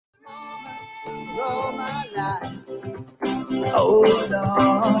all my life. Oh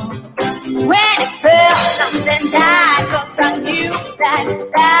Lord. When it felt something died, 'cause I knew that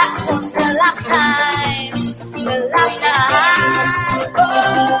was the last time. The last time. Oh,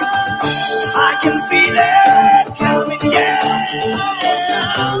 I can feel it coming, yeah.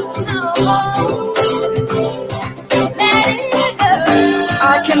 No, let it go. I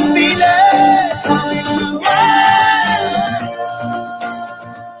can feel it coming, yeah.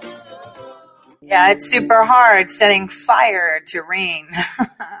 Yeah, it's super hard setting fire to rain.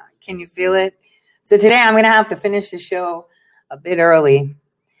 Can you feel it? So today I'm going to have to finish the show a bit early.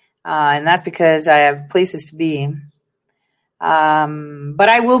 And that's because I have places to be. But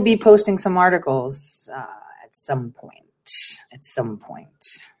I will be posting some articles at some point.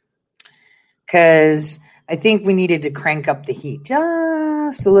 Because I think we needed to crank up the heat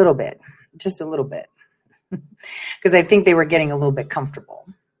just a little bit. Because I think they were getting a little bit comfortable.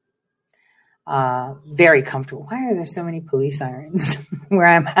 Very comfortable. Why are there so many police sirens where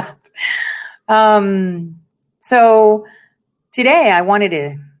I'm at? So today I wanted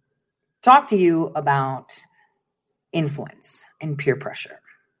to talk to you about influence and peer pressure.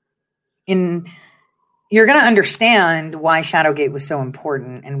 You're going to understand why Shadowgate was so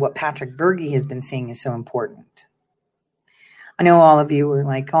important and what Patrick Berge has been saying is so important. I know all of you are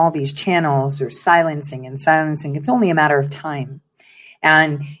like, all these channels are silencing. It's only a matter of time.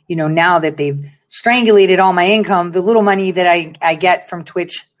 And, now that they've strangulated all my income, the little money that I get from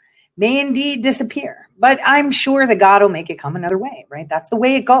Twitch may indeed disappear. But I'm sure that God will make it come another way, right? That's the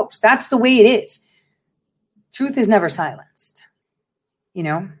way it goes. That's the way it is. Truth is never silenced.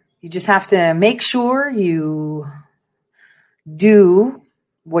 You just have to make sure you do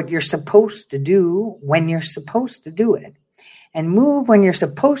what you're supposed to do when you're supposed to do it. And move when you're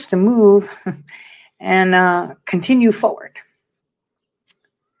supposed to move and continue forward.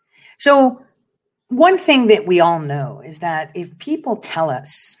 So one thing that we all know is that if people tell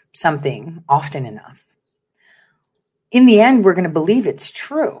us something often enough, in the end, we're going to believe it's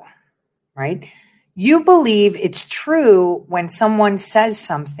true, right? You believe it's true when someone says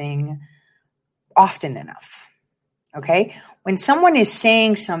something often enough, okay? When someone is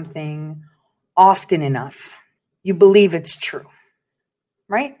saying something often enough, you believe it's true,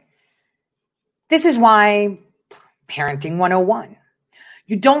 right? This is why Parenting 101.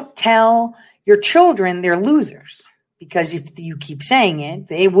 You don't tell your children they're losers, because if you keep saying it,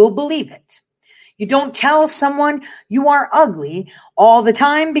 they will believe it. You don't tell someone you are ugly all the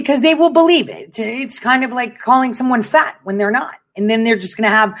time because they will believe it. It's kind of like calling someone fat when they're not. And then they're just going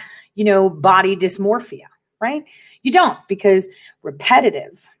to have, body dysmorphia, right? You don't, because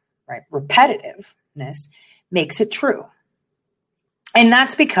repetitiveness makes it true. And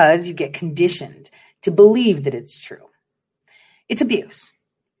that's because you get conditioned to believe that it's true. It's abuse.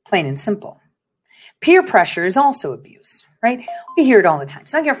 Plain and simple. Peer pressure is also abuse, right? We hear it all the time.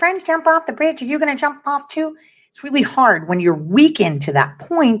 So your friends jump off the bridge. Are you going to jump off too? It's really hard when you're weakened to that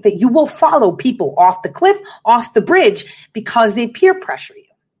point that you will follow people off the cliff, off the bridge, because they peer pressure you.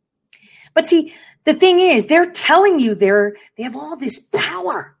 But see, the thing is, they're telling you they have all this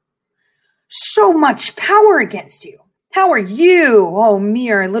power. So much power against you. How are you,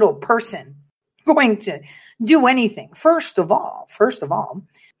 mere little person, going to do anything? First of all,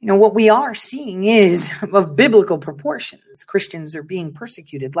 what we are seeing is of biblical proportions. Christians are being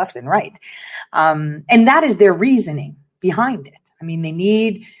persecuted left and right. And that is their reasoning behind it. I mean, they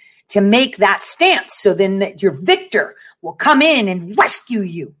need to make that stance so then that your victor will come in and rescue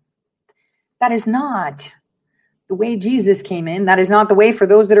you. That is not the way Jesus came in. That is not the way for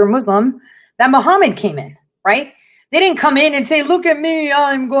those that are Muslim that Muhammad came in, right? They didn't come in and say, look at me,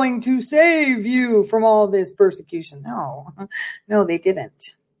 I'm going to save you from all this persecution. No, they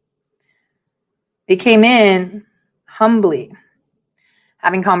didn't. They came in humbly,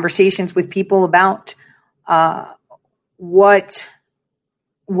 having conversations with people about what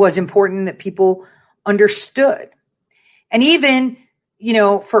was important that people understood. And even,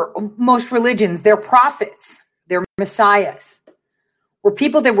 for most religions, their prophets, their messiahs, were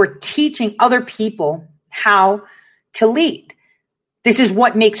people that were teaching other people how to lead. This is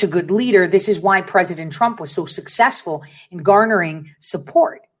what makes a good leader. This is why President Trump was so successful in garnering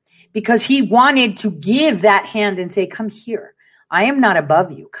support, because he wanted to give that hand and say, come here. I am not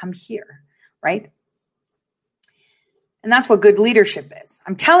above you. Come here, right? And that's what good leadership is.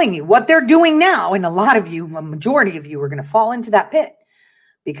 I'm telling you what they're doing now. And a majority of you are going to fall into that pit,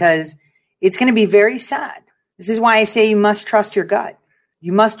 because it's going to be very sad. This is why I say you must trust your gut.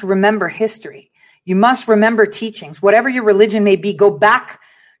 You must remember history. You must remember teachings. Whatever your religion may be, go back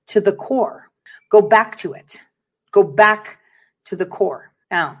to the core. Go back to it. Go back to the core.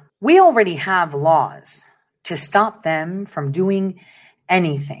 Now, We already have laws to stop them from doing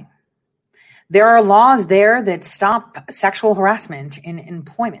anything. There are laws there that stop sexual harassment in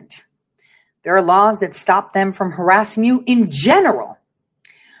employment. There are laws that stop them from harassing you in general.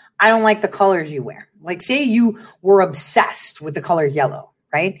 I don't like the colors you wear. Like, say you were obsessed with the color yellow,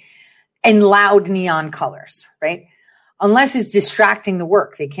 right? And loud neon colors, right? Unless it's distracting to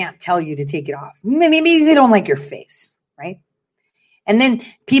work, they can't tell you to take it off. Maybe they don't like your face, right? And then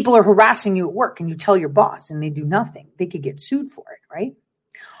people are harassing you at work and you tell your boss and they do nothing. They could get sued for it, right?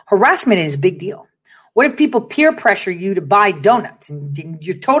 Harassment is a big deal. What if people peer pressure you to buy donuts and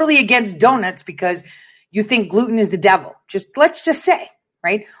you're totally against donuts because you think gluten is the devil? Let's just say,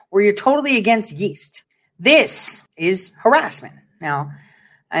 right? Or you're totally against yeast. This is harassment. Now,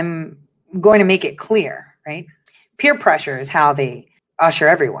 I'm going to make it clear, right? Peer pressure is how they usher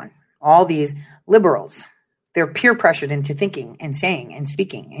everyone. All these liberals, they're peer pressured into thinking and saying and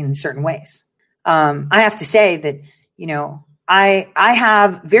speaking in certain ways. I have to say that, I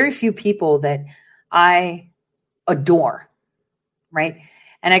have very few people that I adore, right?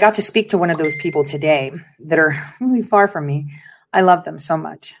 And I got to speak to one of those people today that are really far from me. I love them so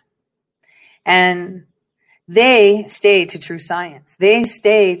much. And they stay to true science. They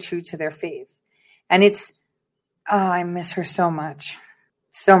stay true to their faith. And I miss her so much.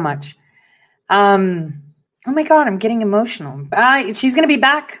 So much. Oh my God, I'm getting emotional. She's going to be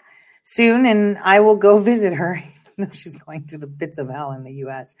back soon and I will go visit her. Even though she's going to the pits of hell in the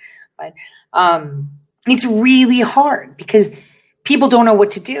U.S. But it's really hard because people don't know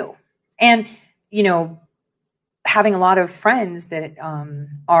what to do. And, having a lot of friends that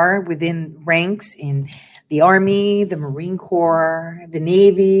are within ranks in the Army, the Marine Corps, the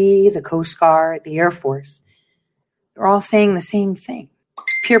Navy, the Coast Guard, the Air Force, they're all saying the same thing: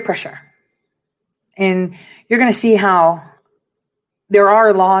 peer pressure. And you're going to see how there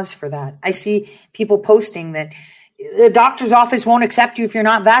are laws for that. I see people posting that the doctor's office won't accept you if you're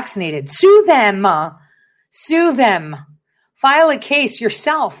not vaccinated. Sue them. Sue them. File a case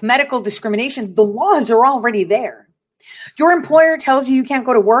yourself. Medical discrimination. The laws are already there. Your employer tells you can't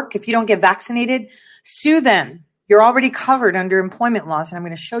go to work if you don't get vaccinated. Sue them. You're already covered under employment laws, and I'm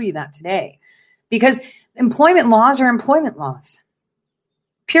going to show you that today. Because employment laws are employment laws.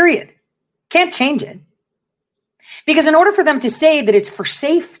 Period. Can't change it. Because in order for them to say that it's for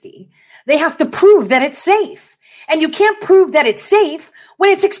safety, they have to prove that it's safe. And you can't prove that it's safe when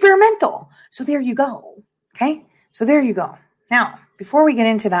it's experimental. So there you go. Okay? So there you go. Now, before we get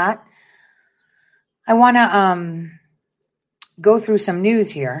into that, I want to go through some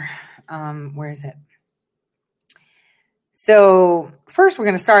news here. Where is it? So first, we're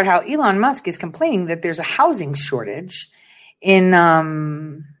going to start how Elon Musk is complaining that there's a housing shortage in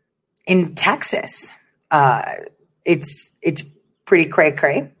Texas. It's pretty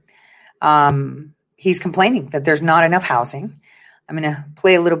cray-cray. He's complaining that there's not enough housing. I'm going to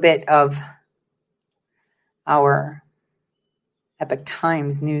play a little bit of our Epoch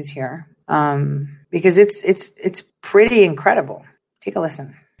Times news here because it's pretty incredible. Take a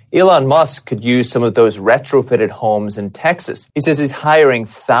listen. Elon Musk could use some of those retrofitted homes in Texas. He says he's hiring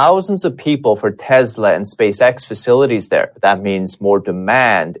thousands of people for Tesla and SpaceX facilities there. That means more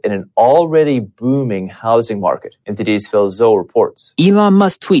demand in an already booming housing market. In today's Phil Zhou reports. Elon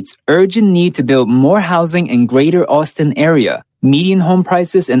Musk tweets urgent need to build more housing in greater Austin area. Median home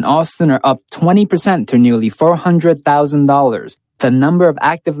prices in Austin are up 20% to nearly $400,000. The number of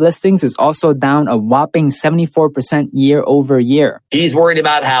active listings is also down a whopping 74% year over year. He's worried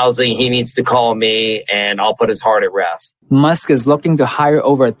about housing. He needs to call me and I'll put his heart at rest. Musk is looking to hire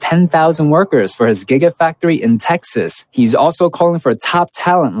over 10,000 workers for his Gigafactory in Texas. He's also calling for top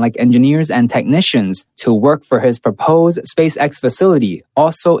talent like engineers and technicians to work for his proposed SpaceX facility,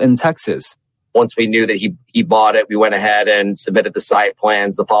 also in Texas. Once we knew that he bought it, we went ahead and submitted the site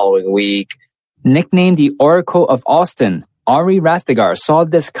plans the following week. Nicknamed the Oracle of Austin, Ari Rastegar saw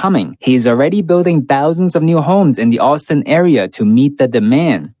this coming. He's already building thousands of new homes in the Austin area to meet the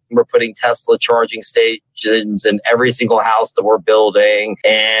demand. We're putting Tesla charging stations in every single house that we're building,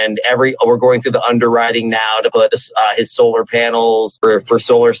 and we're going through the underwriting now to put his solar panels for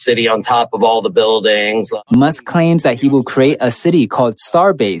Solar City on top of all the buildings. Musk claims that he will create a city called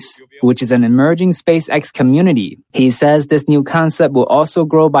Starbase, which is an emerging SpaceX community. He says this new concept will also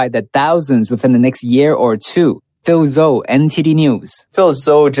grow by the thousands within the next year or two. Phil Zhou, NTD News. Phil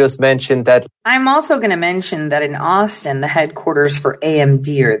Zhou just mentioned that. I'm also going to mention that in Austin, the headquarters for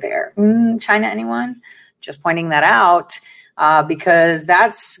AMD are there. China, anyone? Just pointing that out because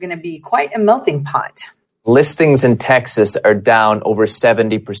that's going to be quite a melting pot. Listings in Texas are down over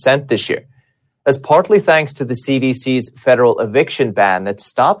 70% this year. That's partly thanks to the CDC's federal eviction ban that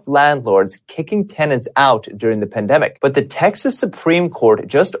stopped landlords kicking tenants out during the pandemic. But the Texas Supreme Court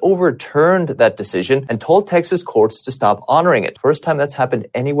just overturned that decision and told Texas courts to stop honoring it. First time that's happened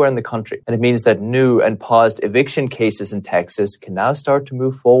anywhere in the country. And it means that new and paused eviction cases in Texas can now start to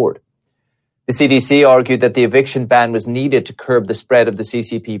move forward. The CDC argued that the eviction ban was needed to curb the spread of the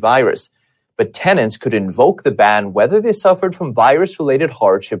CCP virus. But tenants could invoke the ban whether they suffered from virus-related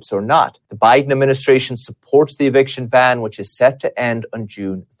hardships or not. The Biden administration supports the eviction ban, which is set to end on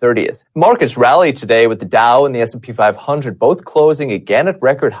June 30th. Markets rallied today with the Dow and the S&P 500 both closing again at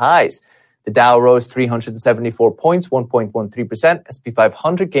record highs. The Dow rose 374 points, 1.13%. S&P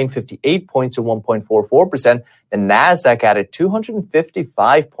 500 gained 58 points, or 1.44%. The Nasdaq added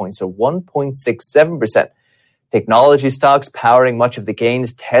 255 points, or 1.67%. Technology stocks powering much of the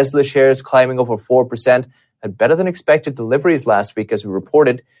gains. Tesla shares climbing over 4%. Had better than expected deliveries last week, as we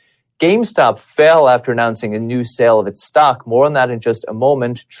reported. GameStop fell after announcing a new sale of its stock. More on that in just a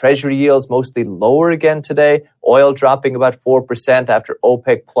moment. Treasury yields mostly lower again today. Oil dropping about 4% after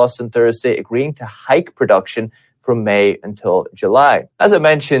OPEC Plus on Thursday agreeing to hike production from May until July. As I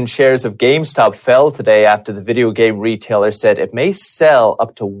mentioned, shares of GameStop fell today after the video game retailer said it may sell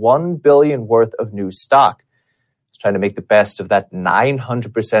up to $1 billion worth of new stock. Trying to make the best of that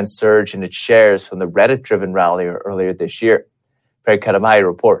 900% surge in its shares from the Reddit-driven rally earlier this year. Fred Katamai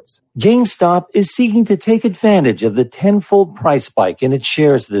reports. GameStop is seeking to take advantage of the tenfold price spike in its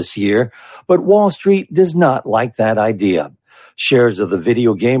shares this year, but Wall Street does not like that idea. Shares of the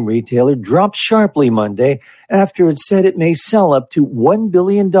video game retailer dropped sharply Monday after it said it may sell up to $1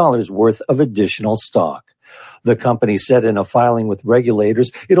 billion worth of additional stock. The company said in a filing with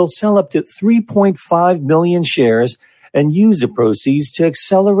regulators it'll sell up to 3.5 million shares and use the proceeds to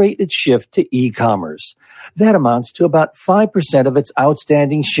accelerate its shift to e-commerce. That amounts to about 5% of its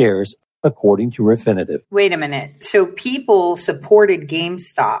outstanding shares, according to Refinitiv. Wait a minute. So people supported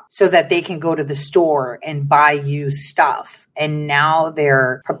GameStop so that they can go to the store and buy used stuff. And now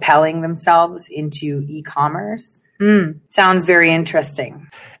they're propelling themselves into e-commerce? Sounds very interesting.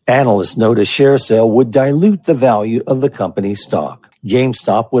 Analysts note a share sale would dilute the value of the company's stock.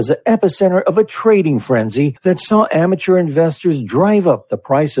 GameStop was the epicenter of a trading frenzy that saw amateur investors drive up the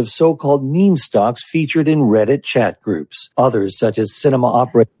price of so-called meme stocks featured in Reddit chat groups. Others, such as cinema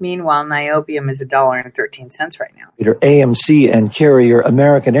operator Meanwhile, niobium is $1.13 right now. AMC and carrier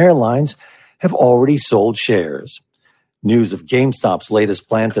American Airlines have already sold shares. News of GameStop's latest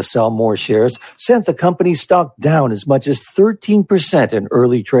plan to sell more shares sent the company's stock down as much as 13% in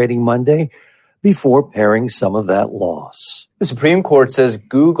early trading Monday before paring some of that loss. The Supreme Court says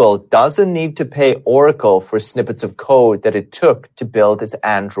Google doesn't need to pay Oracle for snippets of code that it took to build its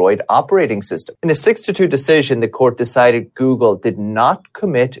Android operating system. In a 6-2 decision, the court decided Google did not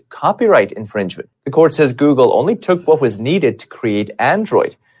commit copyright infringement. The court says Google only took what was needed to create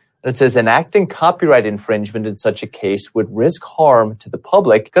Android. And it says enacting copyright infringement in such a case would risk harm to the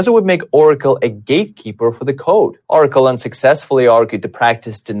public because it would make Oracle a gatekeeper for the code. Oracle unsuccessfully argued the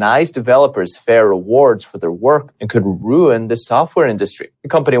practice denies developers fair rewards for their work and could ruin the software industry. The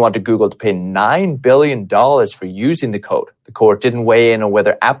company wanted Google to pay $9 billion for using the code. The court didn't weigh in on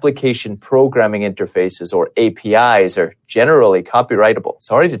whether application programming interfaces or APIs are generally copyrightable.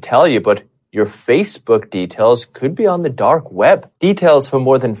 Sorry to tell you, but your Facebook details could be on the dark web. Details for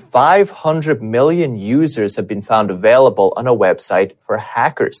more than 500 million users have been found available on a website for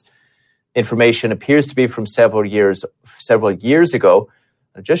hackers. Information appears to be from several years ago.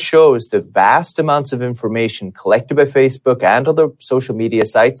 It just shows the vast amounts of information collected by Facebook and other social media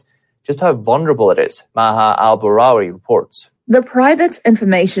sites, just how vulnerable it is. Maha Al-Barawi reports. The private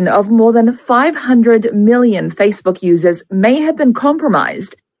information of more than 500 million Facebook users may have been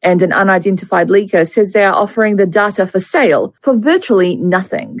compromised, and an unidentified leaker says they are offering the data for sale for virtually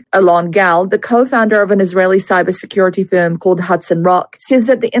nothing. Alon Gal, the co-founder of an Israeli cybersecurity firm called Hudson Rock, says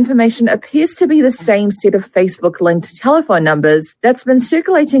that the information appears to be the same set of Facebook-linked telephone numbers that's been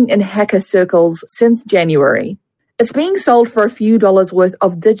circulating in hacker circles since January. It's being sold for a few dollars worth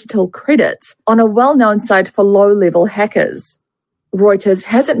of digital credits on a well-known site for low-level hackers. Reuters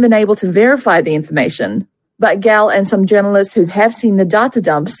hasn't been able to verify the information, but Gal and some journalists who have seen the data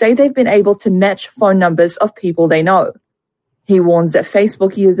dump say they've been able to match phone numbers of people they know. He warns that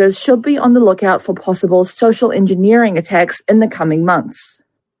Facebook users should be on the lookout for possible social engineering attacks in the coming months.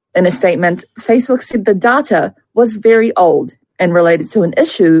 In a statement, Facebook said the data was very old and related to an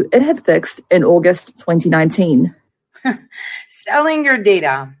issue it had fixed in August 2019. Selling your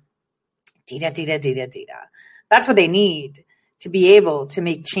data. Data. That's what they need to be able to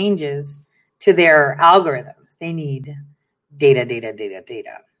make changes to their algorithms. They need data.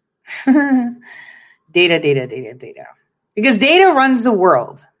 Data. Because data runs the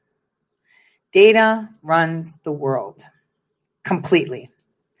world. Data runs the world completely.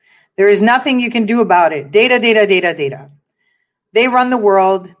 There is nothing you can do about it. Data. They run the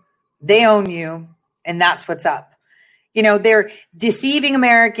world. They own you. And that's what's up. You know, they're deceiving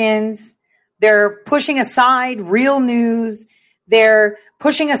Americans. They're pushing aside real news. They're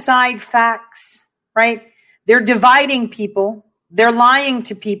pushing aside facts, right? They're dividing people. They're lying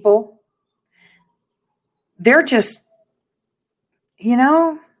to people. They're just, you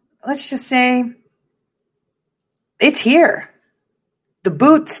know, let's just say it's here. The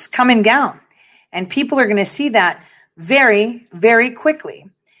boot's coming down. And people are going to see that very, very quickly.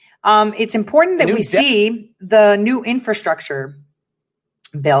 It's important that we see the new infrastructure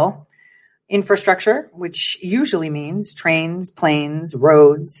bill. Infrastructure, which usually means trains, planes,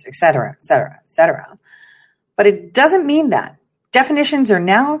 roads, et cetera, et cetera, et cetera. But it doesn't mean that. Definitions are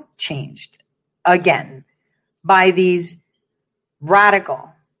now changed again by these radical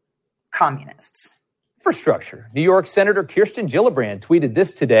communists. Infrastructure. New York Senator Kirsten Gillibrand tweeted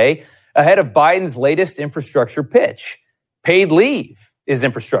this today ahead of Biden's latest infrastructure pitch. Paid leave is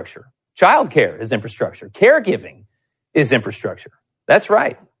infrastructure. Childcare is infrastructure. Caregiving is infrastructure. That's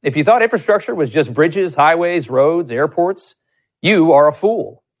right. If you thought infrastructure was just bridges, highways, roads, airports, you are a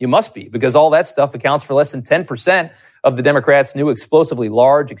fool. You must be, because all that stuff accounts for less than 10% of the Democrats' new explosively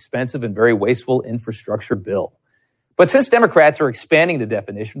large, expensive, and very wasteful infrastructure bill. But since Democrats are expanding the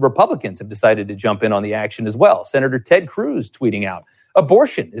definition, Republicans have decided to jump in on the action as well. Senator Ted Cruz tweeting out,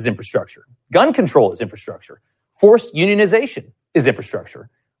 abortion is infrastructure. Gun control is infrastructure. Forced unionization is infrastructure.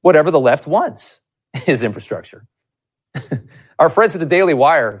 Whatever the left wants is infrastructure. Our friends at the Daily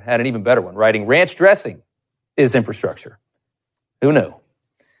Wire had an even better one, writing, ranch dressing is infrastructure. Who knew?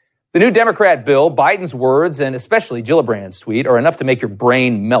 The new Democrat bill, Biden's words, and especially Gillibrand's tweet, are enough to make your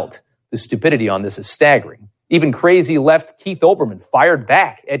brain melt. The stupidity on this is staggering. Even crazy left Keith Olbermann fired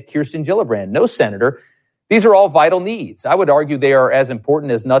back at Kirsten Gillibrand. No, Senator, these are all vital needs. I would argue they are as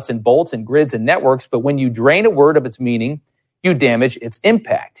important as nuts and bolts and grids and networks, but when you drain a word of its meaning, you damage its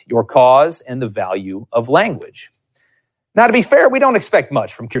impact, your cause, and the value of language. Now, to be fair, we don't expect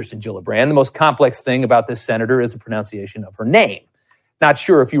much from Kirsten Gillibrand. The most complex thing about this senator is the pronunciation of her name. Not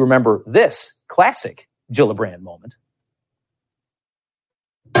sure if you remember this classic Gillibrand moment.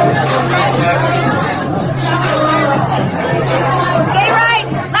 Gay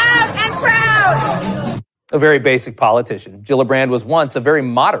rights, loud and proud. A very basic politician. Gillibrand was once a very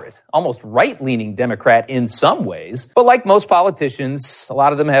moderate, almost right-leaning Democrat in some ways. But like most politicians, a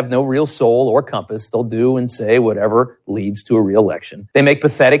lot of them have no real soul or compass. They'll do and say whatever leads to a re-election. They make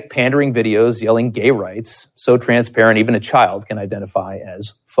pathetic, pandering videos yelling gay rights, so transparent even a child can identify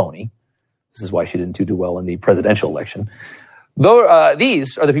as phony. This is why she didn't do well in the presidential election. Though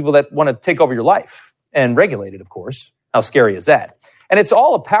these are the people that want to take over your life and regulate it, of course. How scary is that? And it's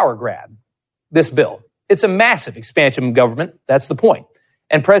all a power grab, this bill. It's a massive expansion of government. That's the point.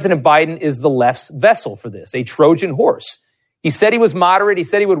 And President Biden is the left's vessel for this, a Trojan horse. He said he was moderate. He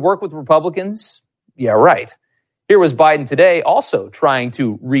said he would work with Republicans. Yeah, right. Here was Biden today also trying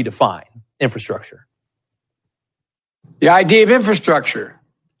to redefine infrastructure. The idea of infrastructure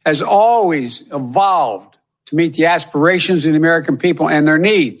has always evolved to meet the aspirations of the American people and their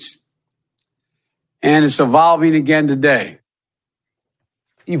needs. And it's evolving again today.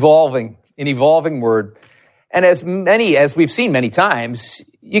 Evolving, an evolving word. And as we've seen many times,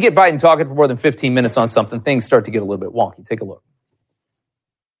 you get Biden talking for more than 15 minutes on something, things start to get a little bit wonky. Take a look.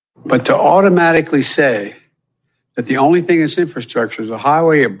 But to automatically say that the only thing that's infrastructure is a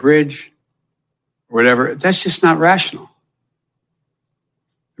highway, a bridge, or whatever, that's just not rational.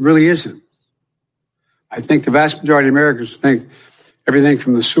 It really isn't. I think the vast majority of Americans think everything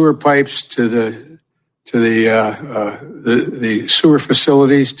from the sewer pipes to the sewer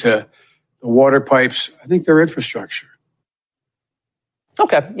facilities to the water pipes, I think they're infrastructure.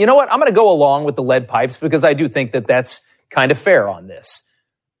 Okay, you know what? I'm going to go along with the lead pipes because I do think that that's kind of fair on this.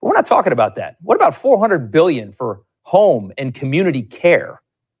 But we're not talking about that. What about $400 billion for home and community care?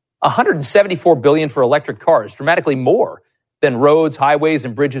 $174 billion for electric cars, dramatically more than roads, highways,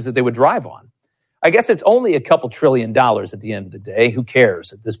 and bridges that they would drive on. I guess it's only a couple $1 trillion at the end of the day. Who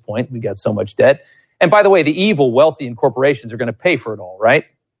cares at this point? We got so much debt. And by the way, the evil, wealthy, and corporations are going to pay for it all, right?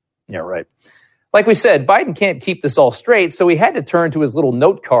 Yeah, right. Like we said, Biden can't keep this all straight, so he had to turn to his little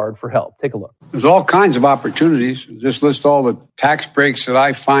note card for help. Take a look. There's all kinds of opportunities. Just list all the tax breaks that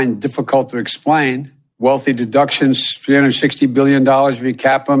I find difficult to explain. Wealthy deductions, $360 billion if you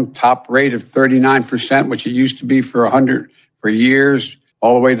cap them. Top rate of 39%, which it used to be for years,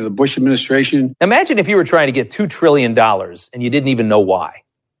 all the way to the Bush administration. Imagine if you were trying to get $2 trillion and you didn't even know why.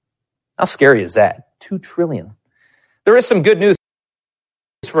 How scary is that? $2 trillion. There is some good news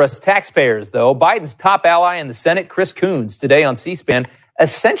for us taxpayers, though. Biden's top ally in the Senate, Chris Coons, today on C-SPAN,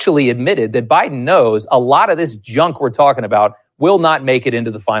 essentially admitted that Biden knows a lot of this junk we're talking about will not make it into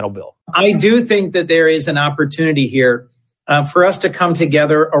the final bill. I do think that there is an opportunity here for us to come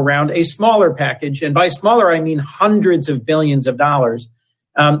together around a smaller package. And by smaller, I mean hundreds of billions of dollars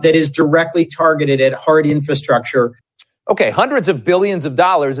that is directly targeted at hard infrastructure. Okay, hundreds of billions of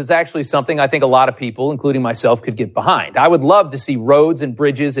dollars is actually something I think a lot of people, including myself, could get behind. I would love to see roads and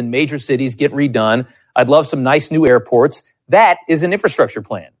bridges in major cities get redone. I'd love some nice new airports. That is an infrastructure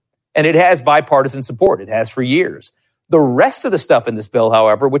plan, and it has bipartisan support. It has for years. The rest of the stuff in this bill,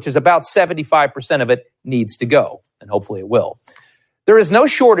 however, which is about 75% of it, needs to go, and hopefully it will. There is no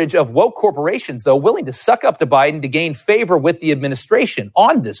shortage of woke corporations, though, willing to suck up to Biden to gain favor with the administration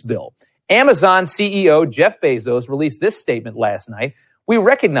on this bill. Amazon CEO Jeff Bezos released this statement last night. We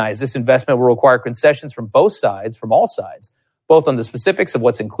recognize this investment will require concessions from both sides, from all sides, both on the specifics of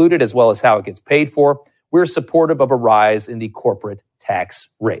what's included as well as how it gets paid for. We're supportive of a rise in the corporate tax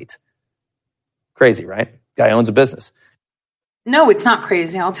rate. Crazy, right? Guy owns a business. No, it's not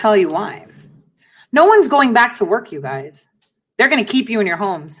crazy. I'll tell you why. No one's going back to work, you guys. They're going to keep you in your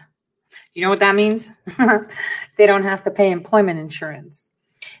homes. You know what that means? They don't have to pay employment insurance.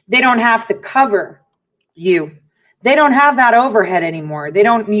 They don't have to cover you. They don't have that overhead anymore. They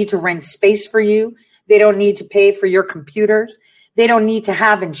don't need to rent space for you. They don't need to pay for your computers. They don't need to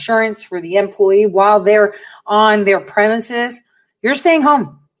have insurance for the employee while they're on their premises. You're staying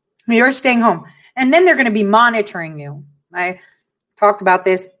home. You're staying home. And then they're going to be monitoring you. I talked about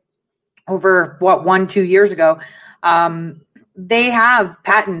this over, 1-2 years ago. They have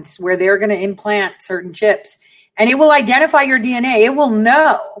patents where they're going to implant certain chips, and it will identify your DNA. It will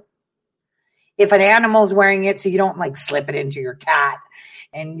know if an animal's wearing it so you don't like slip it into your cat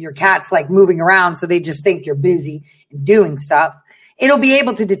and your cat's like moving around so they just think you're busy and doing stuff. It'll be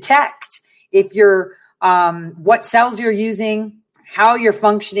able to detect if you're what cells you're using, how you're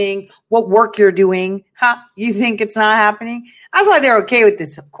functioning, what work you're doing. You think it's not happening? That's why they're okay with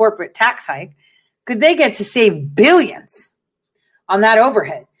this corporate tax hike, because they get to save billions on that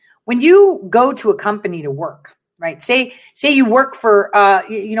overhead. When you go to a company to work, right? Say you work for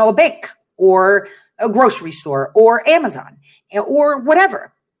a bank or a grocery store or Amazon or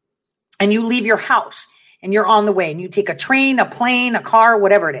whatever, and you leave your house and you're on the way and you take a train, a plane, a car,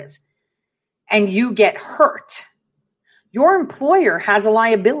 whatever it is, and you get hurt. Your employer has a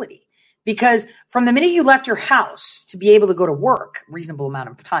liability, because from the minute you left your house to be able to go to work, reasonable amount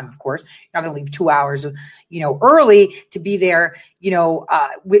of time, of course, you're not going to leave 2 hours, early to be there, to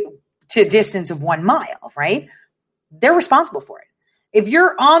a distance of 1 mile, right? They're responsible for it. If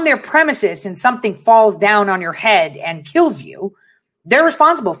you're on their premises and something falls down on your head and kills you, they're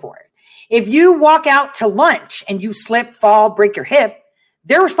responsible for it. If you walk out to lunch and you slip, fall, break your hip,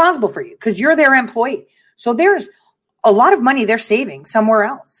 they're responsible for you because you're their employee. So there's a lot of money they're saving somewhere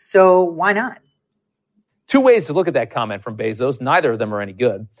else. So why not? Two ways to look at that comment from Bezos. Neither of them are any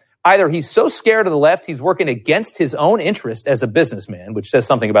good. Either he's so scared of the left, he's working against his own interest as a businessman, which says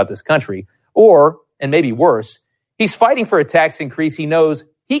something about this country, or, and maybe worse, he's fighting for a tax increase he knows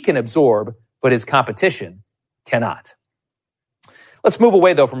he can absorb, but his competition cannot. Let's move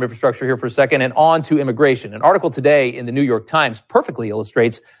away, though, from infrastructure here for a second and on to immigration. An article today in the New York Times perfectly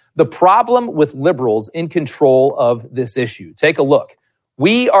illustrates the problem with liberals in control of this issue. Take a look.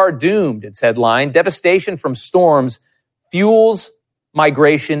 We are doomed, its headline. Devastation from storms fuels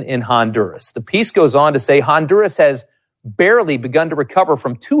migration in Honduras. The piece goes on to say Honduras has barely begun to recover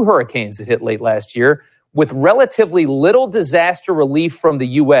from 2 hurricanes that hit late last year. With relatively little disaster relief from the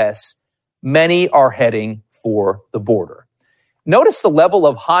U.S., many are heading for the border. Notice the level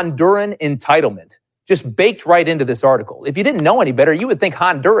of Honduran entitlement just baked right into this article. If you didn't know any better, you would think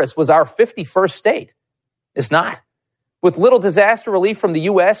Honduras was our 51st state. It's not. With little disaster relief from the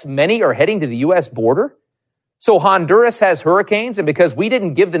U.S., many are heading to the U.S. border. So Honduras has hurricanes, and because we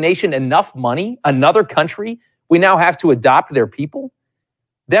didn't give the nation enough money, another country, we now have to adopt their people?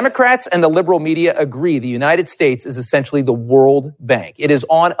 Democrats and the liberal media agree the United States is essentially the World Bank. It is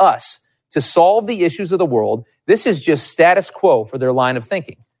on us to solve the issues of the world. This is just status quo for their line of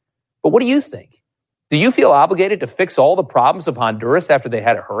thinking. But what do you think? Do you feel obligated to fix all the problems of Honduras after they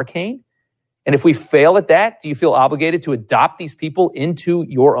had a hurricane? And if we fail at that, do you feel obligated to adopt these people into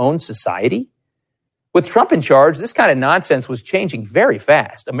your own society? With Trump in charge, this kind of nonsense was changing very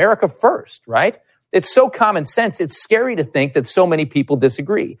fast. America first, right? It's so common sense, it's scary to think that so many people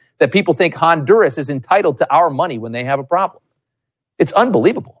disagree, that people think Honduras is entitled to our money when they have a problem. It's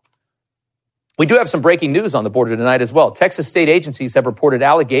unbelievable. We do have some breaking news on the border tonight as well. Texas state agencies have reported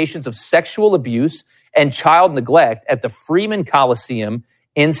allegations of sexual abuse and child neglect at the Freeman Coliseum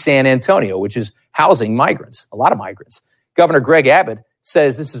in San Antonio, which is housing migrants, a lot of migrants. Governor Greg Abbott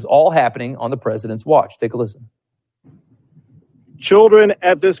says this is all happening on the president's watch. Take a listen. Children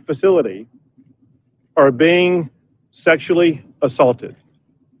at this facility are being sexually assaulted.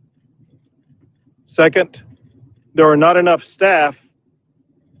 Second, there are not enough staff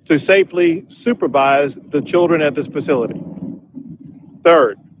to safely supervise the children at this facility.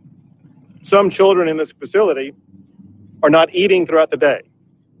 Third, some children in this facility are not eating throughout the day.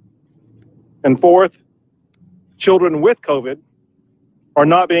 And fourth, children with COVID are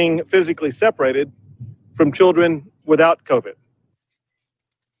not being physically separated from children without COVID.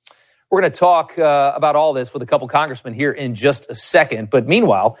 We're going to talk about all this with a couple congressmen here in just a second. But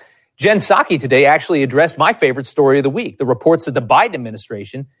meanwhile, Jen Psaki today actually addressed my favorite story of the week, the reports that the Biden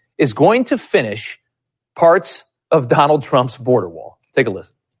administration is going to finish parts of Donald Trump's border wall. Take a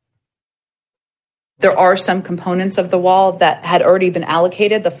listen. There are some components of the wall that had already been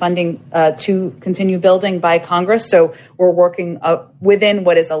allocated, the funding to continue building by Congress. So we're working within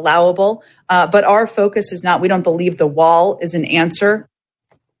what is allowable. But our focus is not, we don't believe the wall is an answer.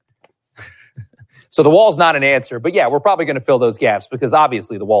 So the wall's not an answer. But yeah, we're probably going to fill those gaps because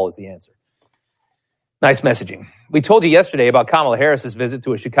obviously the wall is the answer. Nice messaging. We told you yesterday about Kamala Harris's visit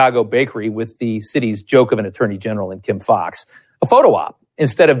to a Chicago bakery with the city's joke of an attorney general and Kim Foxx, a photo op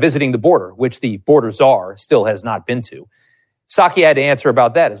instead of visiting the border, which the border czar still has not been to. Psaki had to answer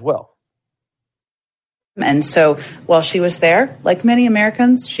about that as well. And so while she was there, like many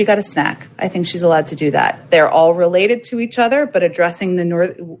Americans, she got a snack. I think she's allowed to do that. They're all related to each other, but addressing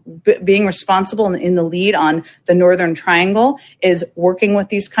being responsible in the lead on the Northern Triangle is working with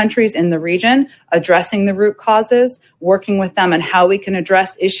these countries in the region, addressing the root causes, working with them on how we can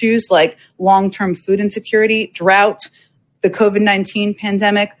address issues like long-term food insecurity, drought, the COVID-19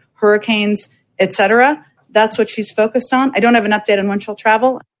 pandemic, hurricanes, etc. That's what she's focused on. I don't have an update on when she'll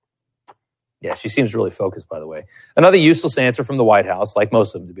travel. Yeah, she seems really focused, by the way. Another useless answer from the White House, like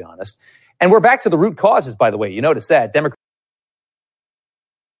most of them, to be honest. And we're back to the root causes, by the way. You notice that. Democrats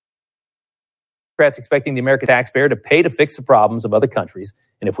expecting the American taxpayer to pay to fix the problems of other countries.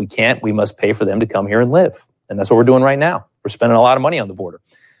 And if we can't, we must pay for them to come here and live. And that's what we're doing right now. We're spending a lot of money on the border.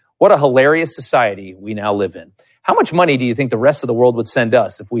 What a hilarious society we now live in. How much money do you think the rest of the world would send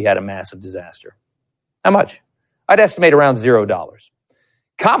us if we had a massive disaster? How much? I'd estimate around $0.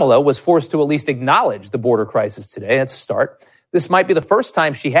 Kamala was forced to at least acknowledge the border crisis today. That's a start. This might be the first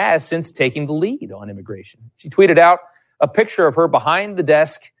time she has since taking the lead on immigration. She tweeted out a picture of her behind the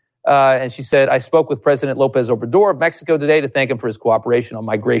desk, and she said, I spoke with President Lopez Obrador of Mexico today to thank him for his cooperation on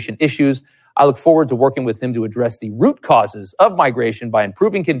migration issues. I look forward to working with him to address the root causes of migration by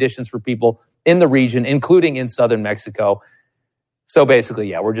improving conditions for people in the region, including in southern Mexico. So basically,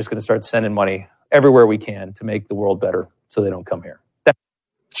 yeah, we're just going to start sending money everywhere we can to make the world better so they don't come here.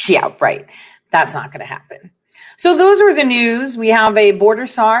 Yeah, right. That's not going to happen. So those are the news. We have a border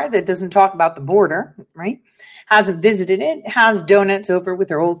czar that doesn't talk about the border, right? Hasn't visited it, has donuts over with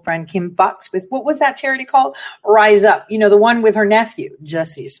her old friend Kim Foxx with, what was that charity called? Rise Up. You know, the one with her nephew,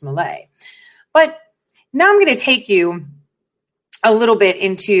 Jussie Smollett. But now I'm going to take you a little bit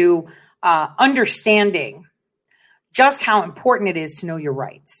into understanding just how important it is to know your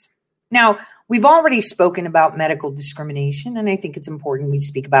rights. Now, we've already spoken about medical discrimination, and I think it's important we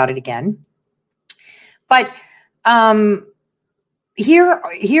speak about it again. But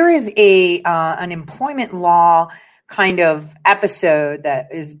here is an employment law kind of episode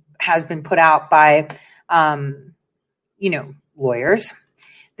that has been put out by lawyers.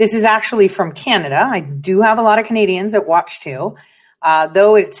 This is actually from Canada. I do have a lot of Canadians that watch too,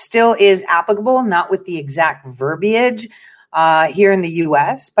 though it still is applicable, not with the exact verbiage here in the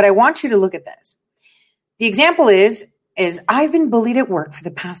U.S. But I want you to look at this. The example is I've been bullied at work for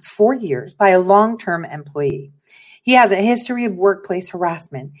the past 4 years by a long-term employee. He has a history of workplace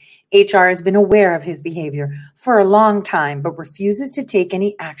harassment. HR has been aware of his behavior for a long time, but refuses to take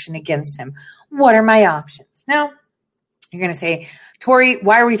any action against him. What are my options? Now, you're going to say, Tori,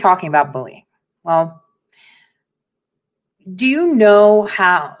 why are we talking about bullying? Well, do you know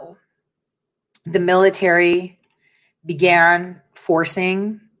how the military began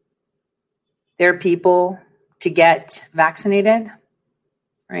forcing their people to get vaccinated? All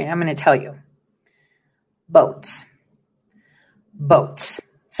right, I'm going to tell you. Boats.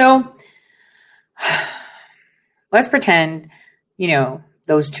 So let's pretend,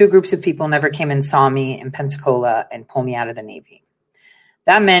 those two groups of people never came and saw me in Pensacola and pulled me out of the Navy.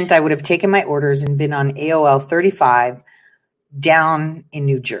 That meant I would have taken my orders and been on AOL 35, down in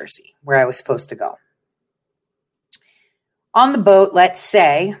New Jersey, where I was supposed to go. On the boat, let's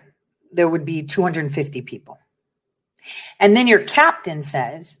say there would be 250 people. And then your captain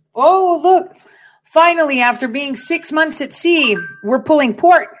says, oh, look, finally, after being 6 months at sea, we're pulling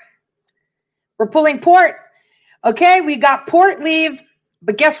port. We're pulling port. Okay, we got port leave,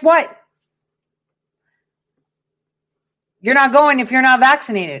 but guess what? You're not going if you're not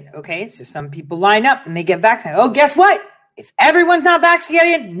vaccinated. Okay, so some people line up and they get vaccinated. Oh, guess what? If everyone's not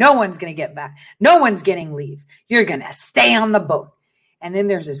vaccinated, no one's going to get back. No one's getting leave. You're going to stay on the boat. And then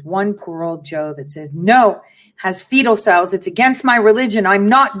there's this one poor old Joe that says, no, has fetal cells. It's against my religion. I'm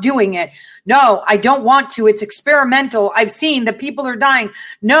not doing it. No, I don't want to. It's experimental. I've seen that people are dying.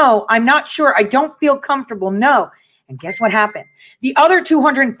 No, I'm not sure. I don't feel comfortable. No. And guess what happened? The other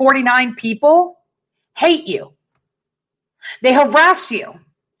 249 people hate you. They harass you.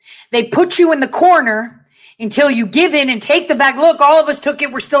 They put you in the corner until you give in and take the bag. Look, all of us took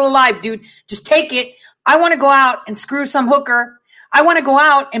it. We're still alive, dude. Just take it. I want to go out and screw some hooker. I want to go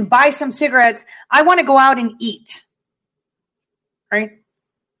out and buy some cigarettes. I want to go out and eat. Right?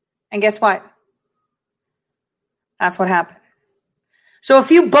 And guess what? That's what happened. So a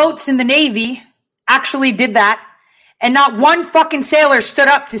few boats in the Navy actually did that, and not one fucking sailor stood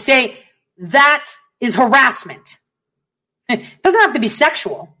up to say that is harassment. It doesn't have to be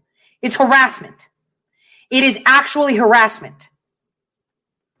sexual. It's harassment. It is actually harassment.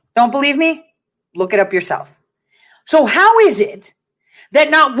 Don't believe me? Look it up yourself. So how is it that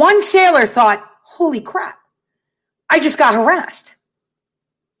not one sailor thought, holy crap, I just got harassed?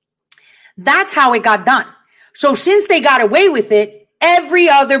 That's how it got done. So since they got away with it, every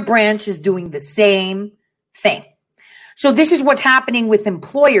other branch is doing the same thing. So this is what's happening with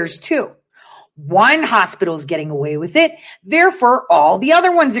employers too. One hospital is getting away with it. Therefore, all the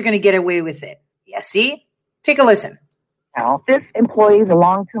other ones are going to get away with it. Yeah, see? Take a listen. Now, this employee is a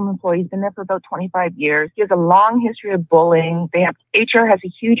long-term employee. He's been there for about 25 years. He has a long history of bullying. HR has a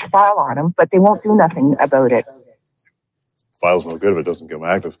huge file on him, but they won't do nothing about it. File's no good if it doesn't get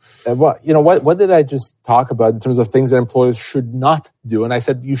active. What did I just talk about in terms of things that employers should not do? And I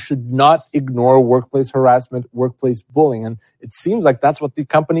said you should not ignore workplace harassment, workplace bullying. And it seems like that's what the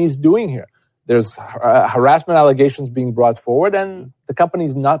company is doing here. There's harassment allegations being brought forward, and the company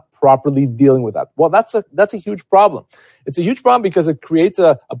is not properly dealing with that. Well, that's a huge problem. It's a huge problem because it creates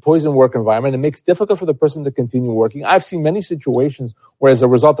a poison work environment. It makes it difficult for the person to continue working. I've seen many situations where, as a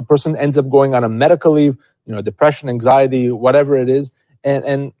result, the person ends up going on a medical leave, depression, anxiety, whatever it is,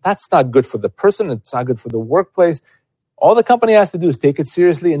 and that's not good for the person. It's not good for the workplace. All the company has to do is take it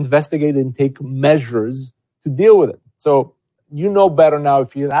seriously, investigate it, and take measures to deal with it. So you know better now.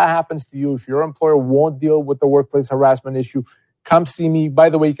 If that happens to you, if your employer won't deal with the workplace harassment issue, come see me. By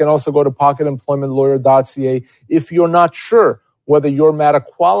the way, you can also go to pocketemploymentlawyer.ca. If you're not sure whether your matter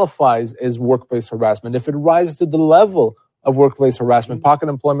qualifies as workplace harassment, if it rises to the level of workplace harassment,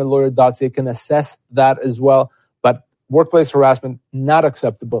 pocketemploymentlawyer.ca can assess that as well. But workplace harassment, not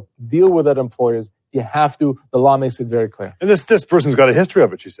acceptable. Deal with it, employers. You have to. The law makes it very clear. And this person's got a history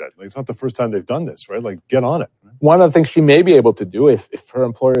of it, she said. It's not the first time they've done this, right? Get on it. Right? One of the things she may be able to do, if her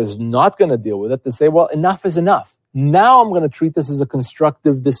employer is not going to deal with it, to say, well, enough is enough. Now I'm going to treat this as a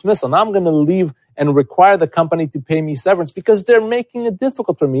constructive dismissal. Now I'm going to leave and require the company to pay me severance because they're making it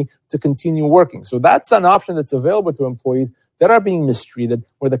difficult for me to continue working. So that's an option that's available to employees that are being mistreated,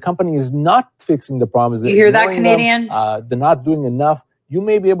 where the company is not fixing the problems. You hear that, Canadians? They're not doing enough. You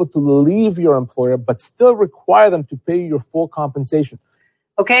may be able to leave your employer, but still require them to pay you your full compensation.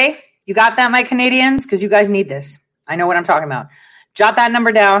 Okay, you got that, my Canadians? Because you guys need this. I know what I'm talking about. Jot that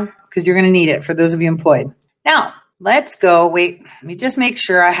number down because you're going to need it for those of you employed. Now, let's go. Wait, let me just make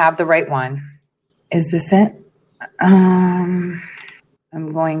sure I have the right one. Is this it? I'm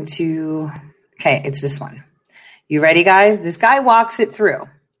going to... Okay, it's this one. You ready, guys? This guy walks it through.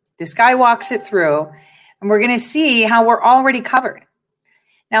 And we're going to see how we're already covered.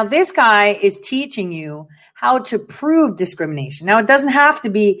 Now, this guy is teaching you how to prove discrimination. Now, it doesn't have to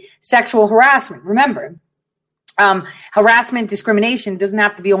be sexual harassment. Remember, harassment, discrimination doesn't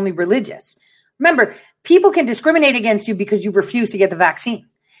have to be only religious. Remember, people can discriminate against you because you refuse to get the vaccine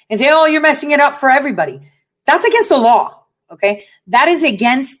and say, oh, you're messing it up for everybody. That's against the law, okay? That is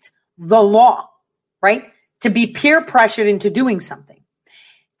against the law, right? To be peer pressured into doing something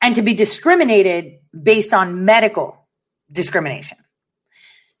and to be discriminated based on medical discrimination.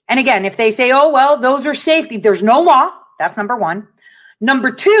 And again, if they say, oh, well, those are safety, there's no law. That's number one. Number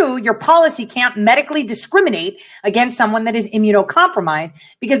two, your policy can't medically discriminate against someone that is immunocompromised,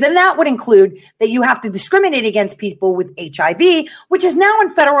 because then that would include that you have to discriminate against people with HIV, which is now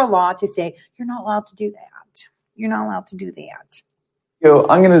in federal law to say you're not allowed to do that. You're not allowed to do that.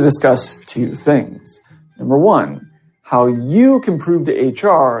 I'm going to discuss two things. Number one, how you can prove to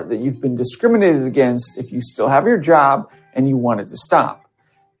HR that you've been discriminated against if you still have your job and you want it to stop.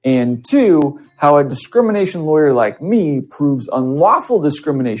 And two, how a discrimination lawyer like me proves unlawful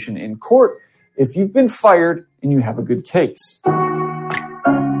discrimination in court if you've been fired and you have a good case.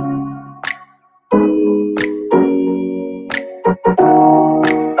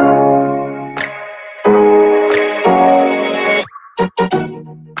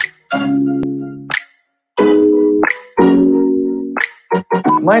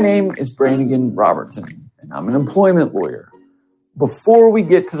 My name is Brannigan Robertson, and I'm an employment lawyer. Before we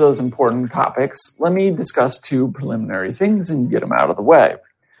get to those important topics, let me discuss two preliminary things and get them out of the way.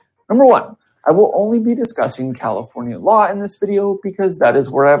 Number one, I will only be discussing California law in this video because that is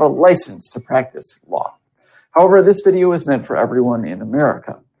where I have a license to practice law. However, this video is meant for everyone in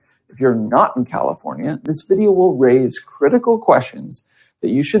America. If you're not in California, this video will raise critical questions that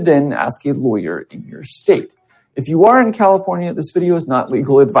you should then ask a lawyer in your state. If you are in California, this video is not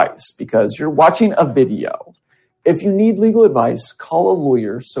legal advice because you're watching a video. If you need legal advice, call a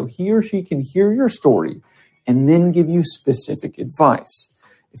lawyer so he or she can hear your story and then give you specific advice.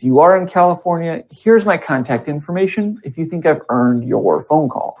 If you are in California, here's my contact information if you think I've earned your phone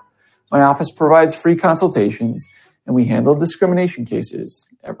call. My office provides free consultations, and we handle discrimination cases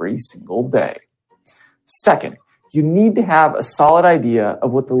every single day. Second, you need to have a solid idea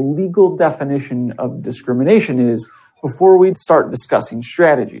of what the legal definition of discrimination is before we start discussing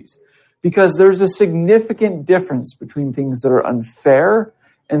strategies, because there's a significant difference between things that are unfair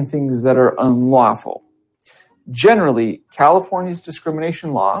and things that are unlawful. Generally, California's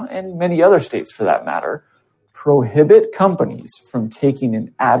discrimination law, and many other states for that matter, prohibit companies from taking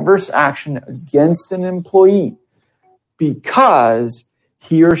an adverse action against an employee because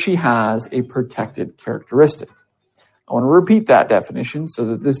he or she has a protected characteristic. I want to repeat that definition so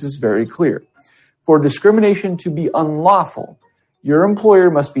that this is very clear. For discrimination to be unlawful, your employer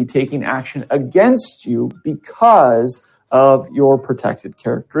must be taking action against you because of your protected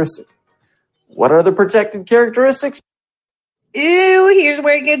characteristic. What are the protected characteristics? Ew, here's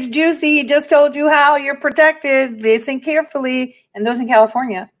where it gets juicy. He just told you how you're protected. Listen carefully. And those in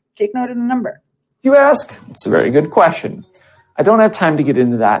California, take note of the number. You ask? It's a very good question. I don't have time to get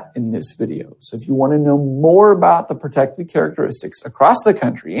into that in this video. So if you want to know more about the protected characteristics across the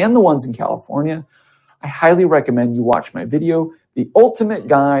country and the ones in California, I highly recommend you watch my video, The Ultimate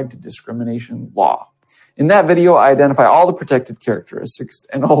Guide to Discrimination Law. In that video, I identify all the protected characteristics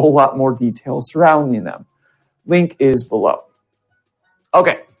and a whole lot more details surrounding them. Link is below.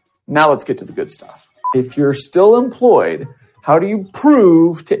 Okay, now let's get to the good stuff. If you're still employed, how do you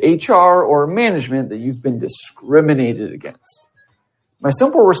prove to HR or management that you've been discriminated against? My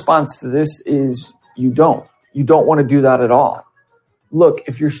simple response to this is you don't. You don't want to do that at all. Look,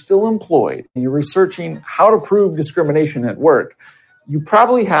 if you're still employed and you're researching how to prove discrimination at work, you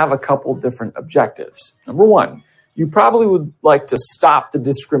probably have a couple different objectives. Number one, you probably would like to stop the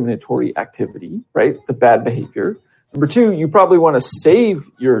discriminatory activity, right? The bad behavior. Number two, you probably want to save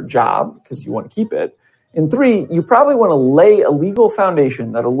your job because you want to keep it. And three, you probably want to lay a legal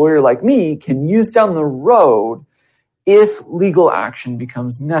foundation that a lawyer like me can use down the road if legal action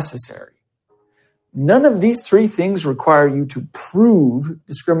becomes necessary. None of these three things require you to prove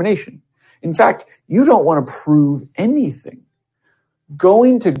discrimination. In fact, you don't want to prove anything.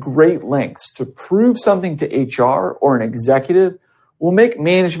 Going to great lengths to prove something to HR or an executive will make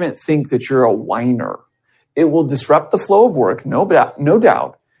management think that you're a whiner. It will disrupt the flow of work, no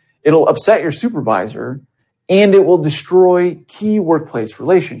doubt. It'll upset your supervisor, and it will destroy key workplace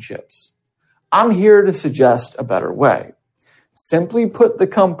relationships. I'm here to suggest a better way. Simply put the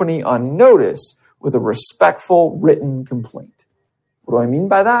company on notice with a respectful written complaint. What do I mean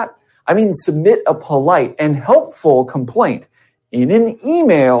by that? I mean submit a polite and helpful complaint in an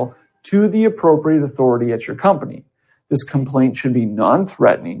email to the appropriate authority at your company. This complaint should be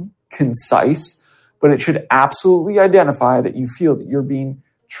non-threatening, concise, but it should absolutely identify that you feel that you're being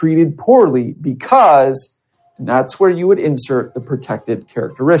treated poorly because, and that's where you would insert the protected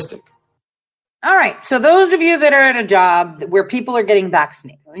characteristic. All right. So those of you that are at a job where people are getting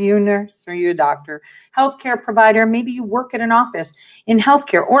vaccinated, are you a nurse? Are you a doctor? Healthcare provider? Maybe you work at an office in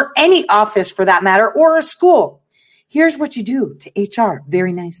healthcare or any office for that matter, or a school. Here's what you do to HR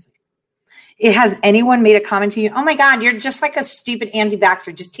very nicely. Has anyone made a comment to you? Oh my God, you're just like a stupid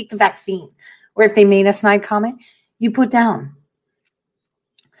anti-vaxxer. Just take the vaccine. Or if they made a snide comment, you put down.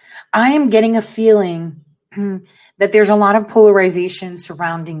 I am getting a feeling that there's a lot of polarization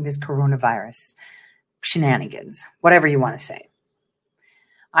surrounding this coronavirus shenanigans, whatever you want to say.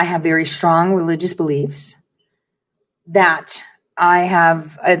 I have very strong religious beliefs. that I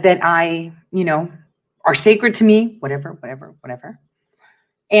have, are sacred to me, whatever.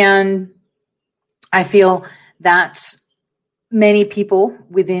 And I feel that many people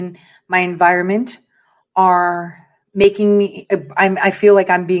within my environment are making me, I feel like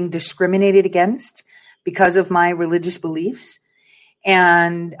I'm being discriminated against because of my religious beliefs.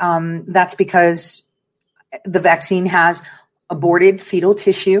 And that's because the vaccine has aborted fetal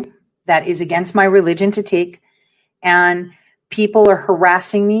tissue that is against my religion to take. And people are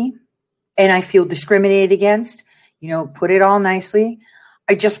harassing me and I feel discriminated against, put it all nicely.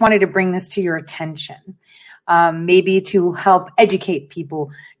 I just wanted to bring this to your attention, maybe to help educate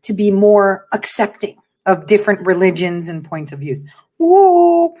people to be more accepting of different religions and points of views.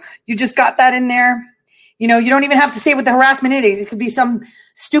 Whoa, you just got that in there. You don't even have to say what the harassment is. It could be some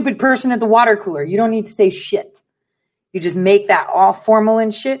stupid person at the water cooler. You don't need to say shit. You just make that all formal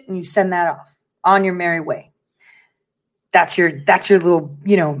and shit and you send that off on your merry way. That's your little,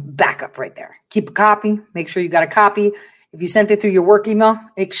 backup right there. Keep a copy. Make sure you got a copy. If you sent it through your work email,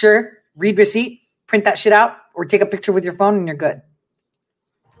 make sure, read receipt, print that shit out, or take a picture with your phone and you're good.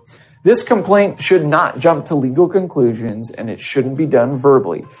 This complaint should not jump to legal conclusions, and it shouldn't be done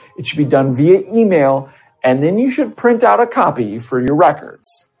verbally. It should be done via email, and then you should print out a copy for your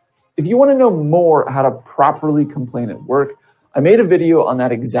records. If you want to know more how to properly complain at work, I made a video on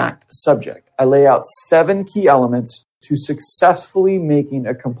that exact subject. I lay out 7 key elements to successfully making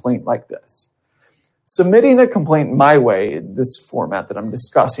a complaint like this. Submitting a complaint my way, this format that I'm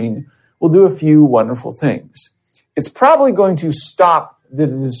discussing, will do a few wonderful things. It's probably going to stop the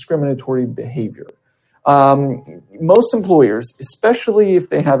discriminatory behavior. Most employers, especially if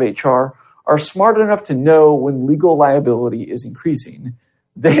they have HR, are smart enough to know when legal liability is increasing.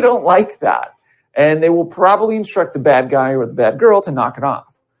 They don't like that, and they will probably instruct the bad guy or the bad girl to knock it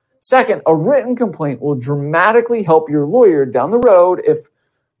off. Second, a written complaint will dramatically help your lawyer down the road if,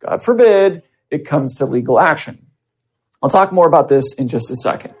 God forbid, it comes to legal action. I'll talk more about this in just a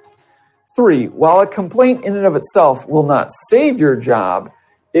second. 3, while a complaint in and of itself will not save your job,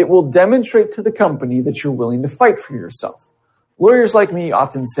 it will demonstrate to the company that you're willing to fight for yourself. Lawyers like me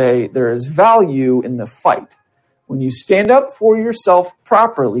often say there is value in the fight. When you stand up for yourself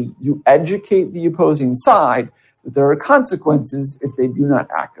properly, you educate the opposing side that there are consequences if they do not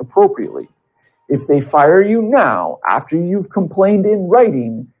act appropriately. If they fire you now, after you've complained in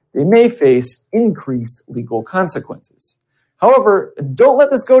writing, they may face increased legal consequences. However, don't let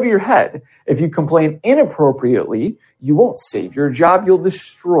this go to your head. If you complain inappropriately, you won't save your job, you'll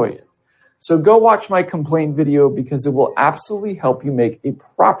destroy it. So go watch my complaint video because it will absolutely help you make a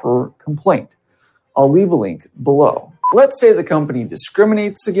proper complaint. I'll leave a link below. Let's say the company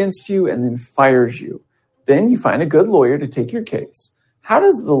discriminates against you and then fires you. Then you find a good lawyer to take your case. How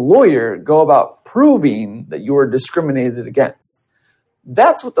does the lawyer go about proving that you are discriminated against?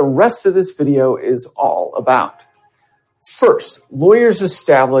 That's what the rest of this video is all about. First, lawyers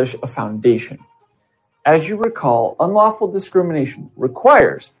establish a foundation. As you recall, unlawful discrimination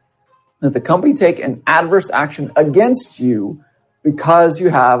requires that the company take an adverse action against you because you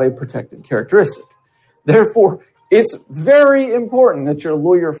have a protected characteristic. Therefore, it's very important that your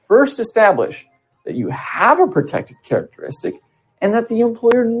lawyer first establish that you have a protected characteristic and that the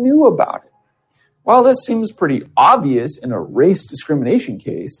employer knew about it. While this seems pretty obvious in a race discrimination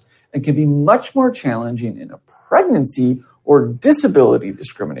case, it can be much more challenging in a pregnancy or disability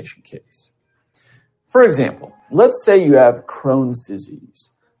discrimination case. For example, let's say you have Crohn's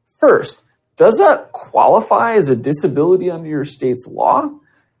disease. First, does that qualify as a disability under your state's law?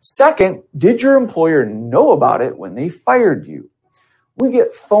 Second, did your employer know about it when they fired you? We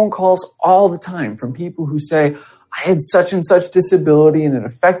get phone calls all the time from people who say, I had such and such disability and it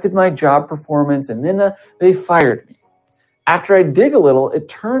affected my job performance and then they fired me. After I dig a little, it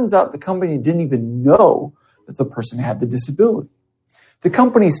turns out the company didn't even know that the person had the disability. The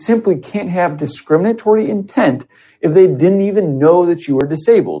company simply can't have discriminatory intent if they didn't even know that you were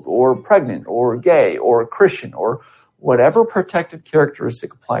disabled or pregnant or gay or Christian or whatever protected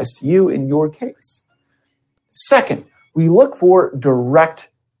characteristic applies to you in your case. Second, we look for direct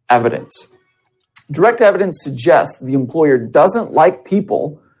evidence. Direct evidence suggests the employer doesn't like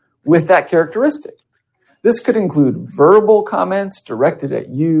people with that characteristic. This could include verbal comments directed at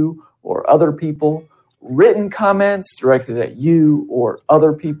you or other people, written comments directed at you or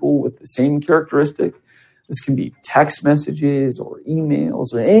other people with the same characteristic. This can be text messages or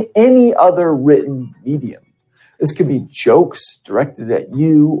emails or any other written medium. This could be jokes directed at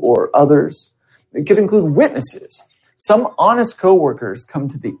you or others. It could include witnesses. Some honest coworkers come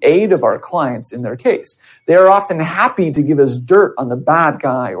to the aid of our clients in their case. They are often happy to give us dirt on the bad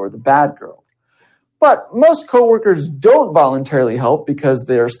guy or the bad girl. But most coworkers don't voluntarily help because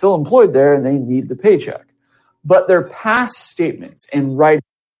they are still employed there and they need the paycheck. But their past statements and writing.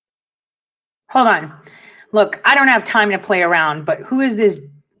 Hold on. Look, I don't have time to play around, but who is this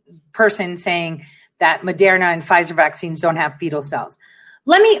person saying that Moderna and Pfizer vaccines don't have fetal cells?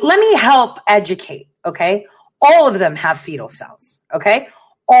 Let me help educate, okay? All of them have fetal cells, okay?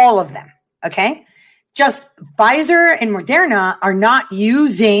 All of them, okay? Just Pfizer and Moderna are not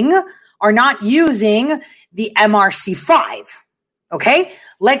using the MRC5, okay?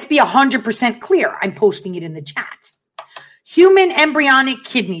 Let's be 100% clear. I'm posting it in the chat. Human embryonic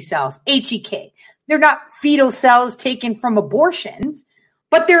kidney cells, HEK. They're not fetal cells taken from abortions,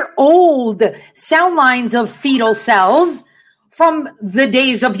 but they're old cell lines of fetal cells from the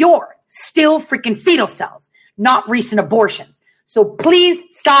days of yore. Still freaking fetal cells, not recent abortions. So please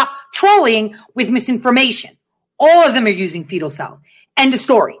stop trolling with misinformation. All of them are using fetal cells. End of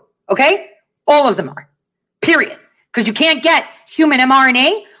story. Okay? All of them are. Period. Because you can't get human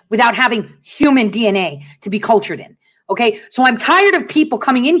mRNA without having human DNA to be cultured in. Okay? So I'm tired of people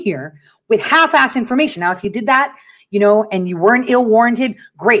coming in here with half-ass information. Now, if you did that, and you weren't ill-warranted,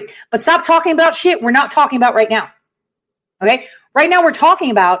 great. But stop talking about shit we're not talking about right now. Okay? Right now, we're talking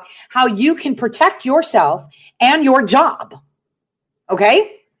about how you can protect yourself and your job.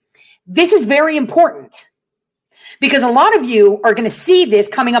 Okay? This is very important because a lot of you are going to see this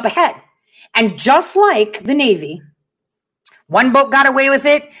coming up ahead. And just like the Navy, one boat got away with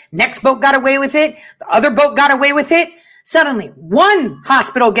it, next boat got away with it, the other boat got away with it. Suddenly, one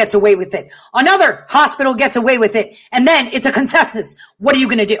hospital gets away with it, another hospital gets away with it, and then it's a consensus. What are you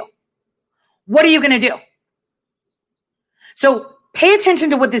going to do? What are you going to do? So pay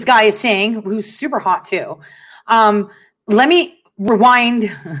attention to what this guy is saying, who's super hot too. Let me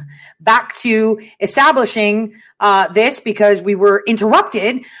rewind back to establishing this because we were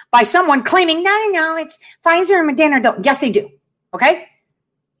interrupted by someone claiming, no, it's Pfizer and Moderna don't. Yes, they do. Okay?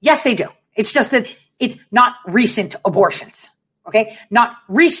 Yes, they do. It's just that it's not recent abortions. Okay? Not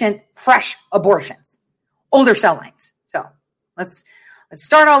recent, fresh abortions. Older cell lines. So let's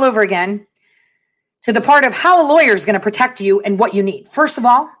start all over again to the part of how a lawyer is going to protect you and what you need. First of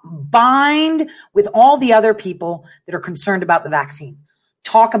all, bind with all the other people that are concerned about the vaccine.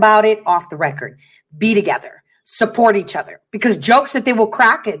 Talk about it off the record. Be together. Support each other. Because jokes that they will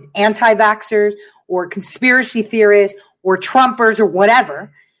crack at anti-vaxxers or conspiracy theorists or Trumpers or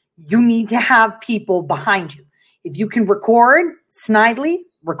whatever, you need to have people behind you. If you can record, snidely,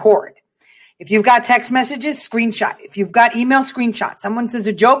 record. If you've got text messages, screenshot. If you've got email, screenshot. Someone says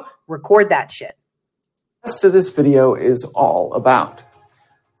a joke, record that shit. The rest of this video is all about.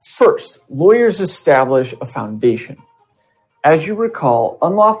 First, lawyers establish a foundation. As you recall,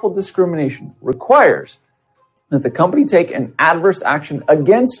 unlawful discrimination requires that the company take an adverse action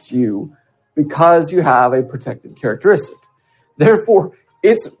against you because you have a protected characteristic. Therefore,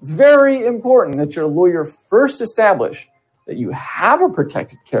 it's very important that your lawyer first establish that you have a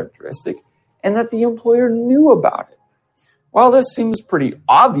protected characteristic and that the employer knew about it. While this seems pretty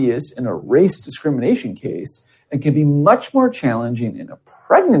obvious in a race discrimination case, it can be much more challenging in a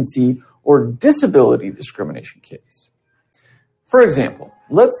pregnancy or disability discrimination case. For example,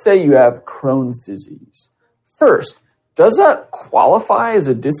 let's say you have Crohn's disease. First, does that qualify as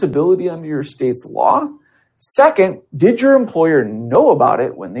a disability under your state's law? Second, did your employer know about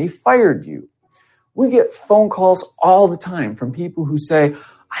it when they fired you? We get phone calls all the time from people who say,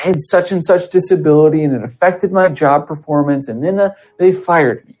 I had such and such disability and it affected my job performance and then they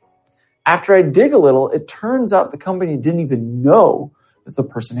fired me. After I dig a little, it turns out the company didn't even know that the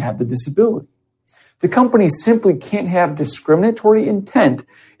person had the disability. The company simply can't have discriminatory intent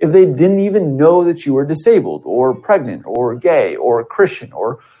if they didn't even know that you were disabled or pregnant or gay or Christian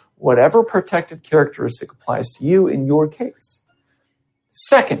or whatever protected characteristic applies to you in your case.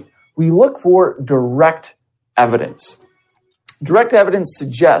 Second, we look for direct evidence. Direct evidence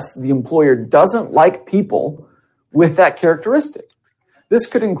suggests the employer doesn't like people with that characteristic. This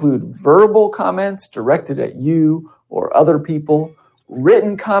could include verbal comments directed at you or other people,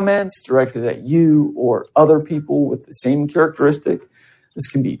 written comments directed at you or other people with the same characteristic. This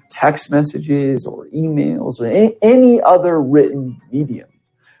can be text messages or emails or any other written medium.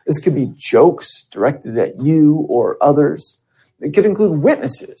 This could be jokes directed at you or others. It could include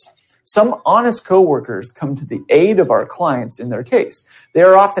witnesses. Some honest coworkers come to the aid of our clients in their case. They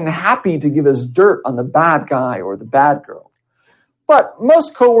are often happy to give us dirt on the bad guy or the bad girl. But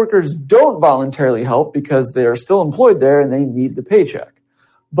most coworkers don't voluntarily help because they are still employed there and they need the paycheck.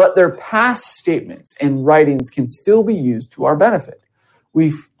 But their past statements and writings can still be used to our benefit.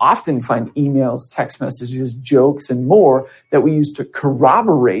 We often find emails, text messages, jokes, and more that we use to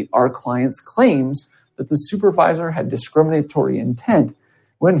corroborate our client's claims that the supervisor had discriminatory intent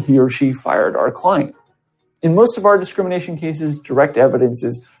when he or she fired our client. In most of our discrimination cases, direct evidence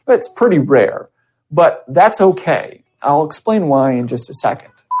it's pretty rare, but that's okay. I'll explain why in just a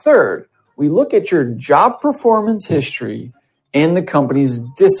second. Third, we look at your job performance history and the company's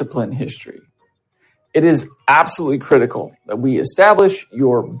discipline history. It is absolutely critical that we establish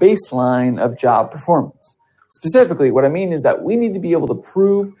your baseline of job performance. Specifically, what I mean is that we need to be able to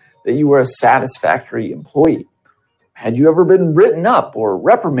prove that you are a satisfactory employee. Had you ever been written up or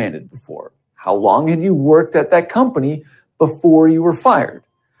reprimanded before? How long had you worked at that company before you were fired?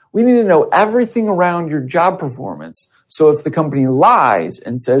 We need to know everything around your job performance, so if the company lies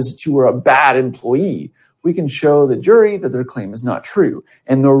and says that you were a bad employee, we can show the jury that their claim is not true.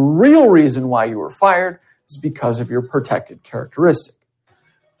 And the real reason why you were fired is because of your protected characteristic.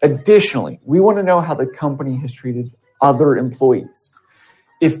 Additionally, we want to know how the company has treated other employees.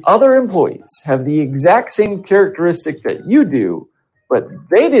 If other employees have the exact same characteristic that you do, but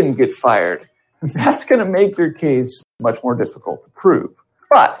they didn't get fired, that's going to make your case much more difficult to prove.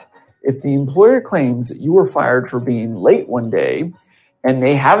 But if the employer claims that you were fired for being late one day, and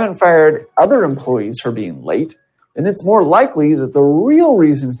they haven't fired other employees for being late, then it's more likely that the real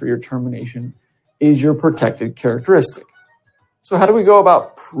reason for your termination is your protected characteristic. So how do we go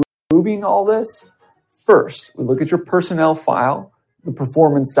about proving all this? First, we look at your personnel file, the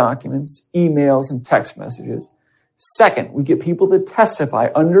performance documents, emails, and text messages. Second, we get people to testify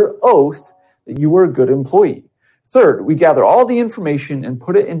under oath that you were a good employee. Third, we gather all the information and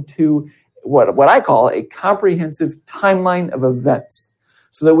put it into what I call a comprehensive timeline of events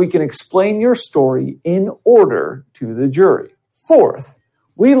so that we can explain your story in order to the jury. Fourth,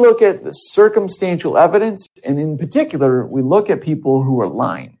 we look at the circumstantial evidence, and in particular, we look at people who are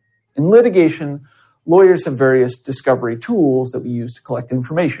lying. In litigation, lawyers have various discovery tools that we use to collect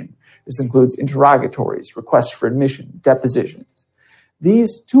information. This includes interrogatories, requests for admission, depositions.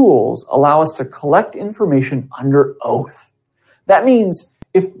 These tools allow us to collect information under oath. That means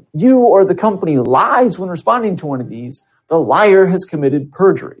if you or the company lies when responding to one of these, the liar has committed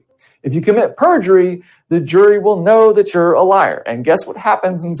perjury. If you commit perjury, the jury will know that you're a liar. And guess what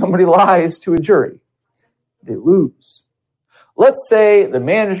happens when somebody lies to a jury? They lose. Let's say the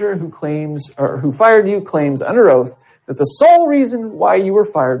manager who fired you claims under oath that the sole reason why you were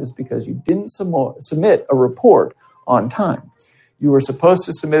fired is because you didn't submit a report on time. You were supposed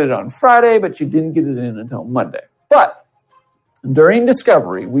to submit it on Friday, but you didn't get it in until Monday. But during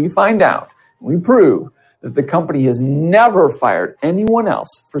discovery, we find out, we prove that the company has never fired anyone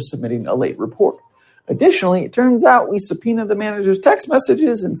else for submitting a late report. Additionally, it turns out we subpoena the manager's text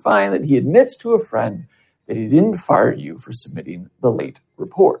messages and find that he admits to a friend that he didn't fire you for submitting the late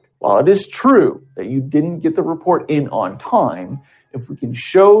report. While it is true that you didn't get the report in on time, if we can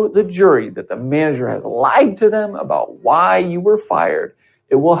show the jury that the manager has lied to them about why you were fired,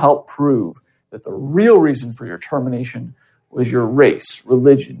 it will help prove that the real reason for your termination was your race,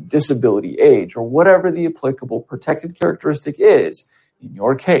 religion, disability, age, or whatever the applicable protected characteristic is in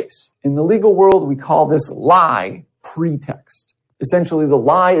your case. In the legal world, we call this lie pretext. Essentially, the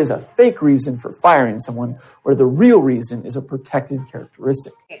lie is a fake reason for firing someone, where the real reason is a protected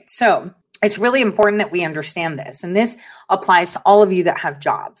characteristic. So it's really important that we understand this. And this applies to all of you that have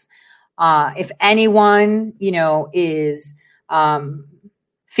jobs. If anyone, is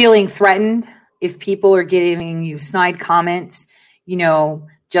feeling threatened, if people are giving you snide comments,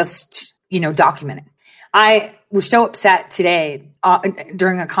 just document it. I was so upset today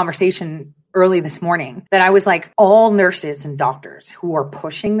during a conversation early this morning that I was like, all nurses and doctors who are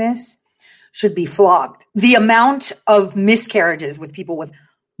pushing this should be flogged. The amount of miscarriages with people with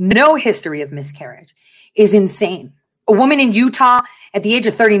no history of miscarriage is insane. A woman in Utah at the age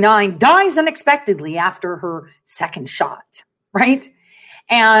of 39 dies unexpectedly after her second shot, right?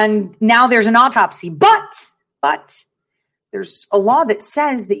 And now there's an autopsy, but there's a law that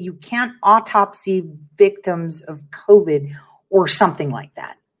says that you can't autopsy victims of COVID or something like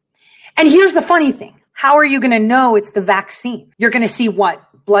that. And here's the funny thing. How are you going to know it's the vaccine? You're going to see what?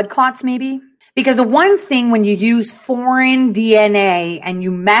 Blood clots maybe? Because the one thing when you use foreign DNA and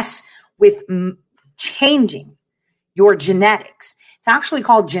you mess with changing your genetics, it's actually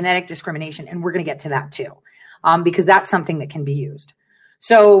called genetic discrimination. And we're going to get to that too, because that's something that can be used.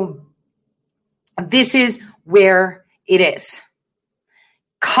 So this is where it is.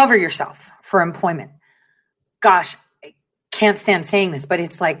 Cover yourself for employment. Gosh, I can't stand saying this, but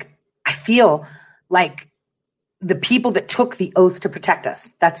it's like, I feel like the people that took the oath to protect us,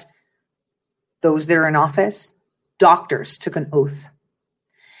 that's those that are in office. Doctors took an oath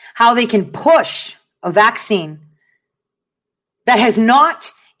how they can push a vaccine that has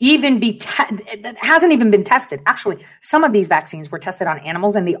not even that hasn't even been tested. Actually, some of these vaccines were tested on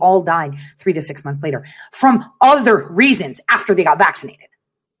animals and they all died 3 to 6 months later from other reasons after they got vaccinated,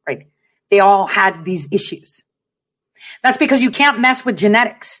 right? They all had these issues. That's because you can't mess with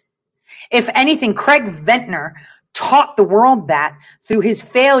genetics. If anything, Craig Ventner taught the world that through his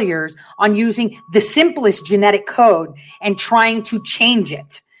failures on using the simplest genetic code and trying to change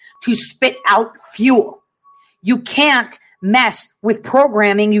it to spit out fuel. You can't mess with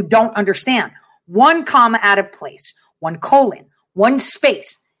programming you don't understand. One comma out of place, one colon, one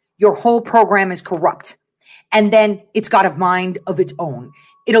space, your whole program is corrupt. And then it's got a mind of its own.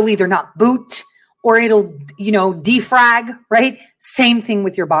 It'll either not boot or it'll, defrag, right? Same thing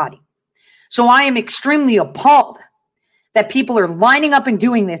with your body. So I am extremely appalled that people are lining up and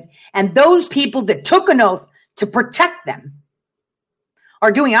doing this. And those people that took an oath to protect them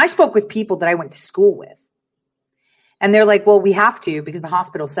are doing. I spoke with people that I went to school with. And they're like, well, we have to because the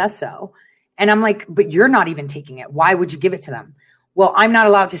hospital says so. And I'm like, but you're not even taking it. Why would you give it to them? Well, I'm not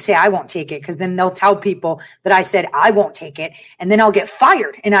allowed to say I won't take it because then they'll tell people that I said I won't take it. And then I'll get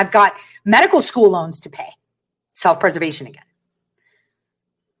fired. And I've got medical school loans to pay. Self-preservation again.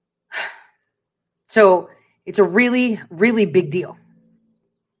 So it's a really, really big deal.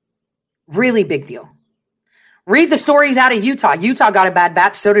 Really big deal. Read the stories out of Utah. Utah got a bad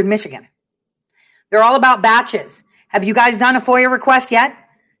batch. So did Michigan. They're all about batches. Have you guys done a FOIA request yet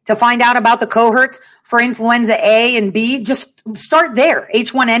to find out about the cohorts for influenza A and B? Just start there.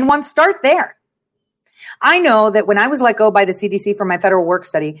 H1N1, start there. I know that when I was let go by the CDC for my federal work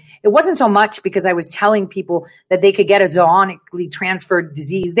study, it wasn't so much because I was telling people that they could get a zoonotically transferred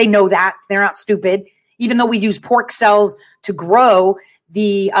disease. They know that. They're not stupid. Even though we use pork cells to grow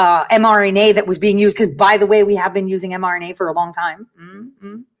the mRNA that was being used, because by the way, we have been using mRNA for a long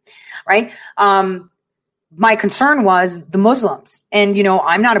time. Right? My concern was the Muslims. And,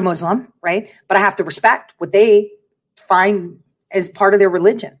 I'm not a Muslim, right? But I have to respect what they find as part of their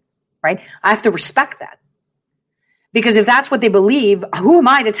religion, right? I have to respect that. Because if that's what they believe, who am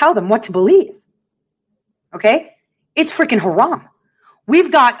I to tell them what to believe? Okay? It's freaking haram.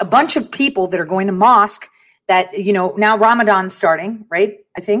 We've got a bunch of people that are going to mosque that, now Ramadan's starting, right?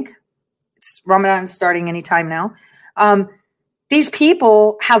 I think Ramadan's starting anytime now. These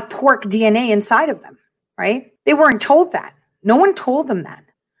people have pork DNA inside of them, right? They weren't told that. No one told them that.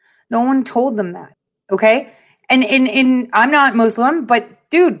 No one told them that. Okay. And I'm not Muslim, but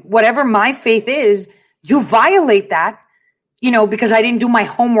dude, whatever my faith is, you violate that, because I didn't do my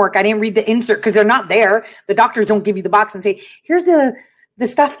homework. I didn't read the insert because they're not there. The doctors don't give you the box and say, here's the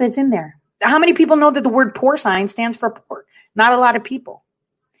stuff that's in there. How many people know that the word porcine stands for pork? Not a lot of people.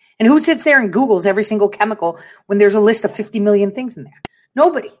 And who sits there and Googles every single chemical when there's a list of 50 million things in there?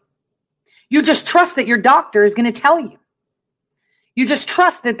 Nobody. You just trust that your doctor is going to tell you. You just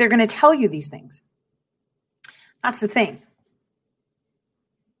trust that they're going to tell you these things. That's the thing.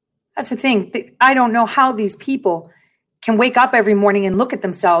 That's the thing. I don't know how these people can wake up every morning and look at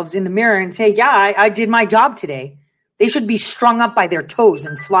themselves in the mirror and say, yeah, I did my job today. They should be strung up by their toes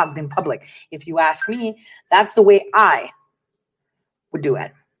and flogged in public. If you ask me, that's the way I would do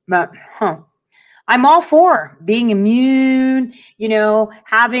it. But, I'm all for being immune,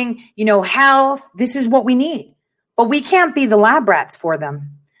 having, health. This is what we need. But we can't be the lab rats for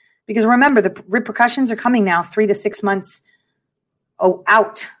them. Because remember, the repercussions are coming now 3 to 6 months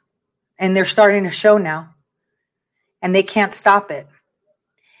out. And they're starting to show now. And they can't stop it.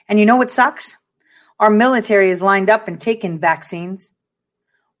 And you know what sucks? Our military is lined up and taking vaccines.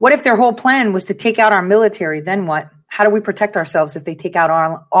 What if their whole plan was to take out our military? Then what? How do we protect ourselves if they take out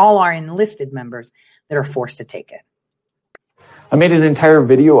all our enlisted members that are forced to take it? I made an entire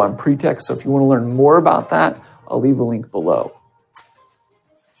video on pretext, so if you want to learn more about that, I'll leave a link below.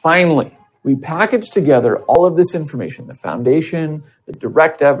 Finally, we packaged together all of this information, the foundation, the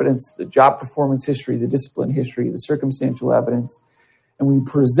direct evidence, the job performance history, the discipline history, the circumstantial evidence, and we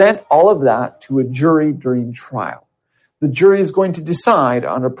present all of that to a jury during trial. The jury is going to decide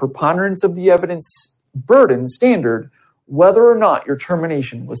on a preponderance of the evidence burden standard whether or not your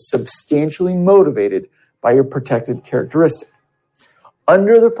termination was substantially motivated by your protected characteristic.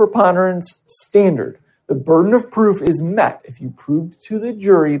 Under the preponderance standard, the burden of proof is met if you prove to the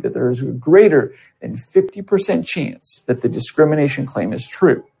jury that there is a greater than 50% chance that the discrimination claim is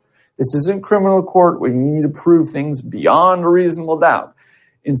true. This isn't criminal court where you need to prove things beyond a reasonable doubt.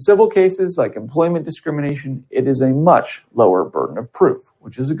 In civil cases like employment discrimination, it is a much lower burden of proof,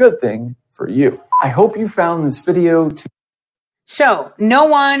 which is a good thing for you. I hope you found this video So, no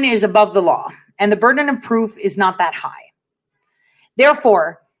one is above the law, and the burden of proof is not that high.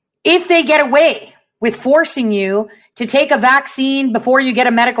 Therefore, If they get away with forcing you to take a vaccine before you get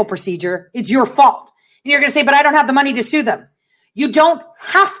a medical procedure, it's your fault. And you're going to say, but I don't have the money to sue them. You don't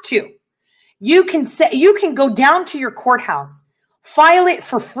have to. You can go down to your courthouse, file it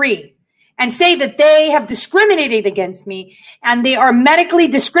for free, and say that they have discriminated against me and they are medically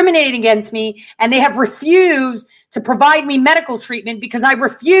discriminating against me and they have refused to provide me medical treatment because I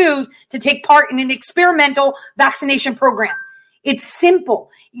refuse to take part in an experimental vaccination program. It's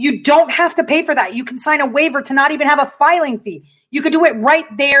simple. You don't have to pay for that. You can sign a waiver to not even have a filing fee. You could do it right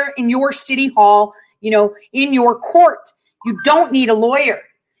there in your city hall, in your court. You don't need a lawyer.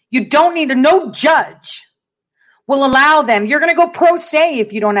 You don't need no judge will allow them. You're going to go pro se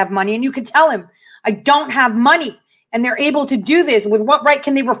if you don't have money, and you can tell him, I don't have money. And they're able to do this. With what right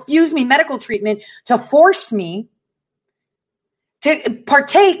can they refuse me medical treatment to force me to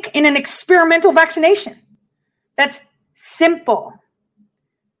partake in an experimental vaccination? That's simple.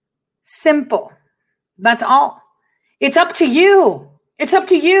 Simple. That's all. It's up to you. It's up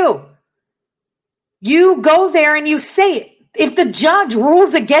to you. You go there and you say it. If the judge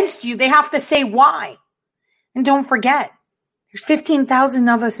rules against you, they have to say why. And don't forget, there's 15,000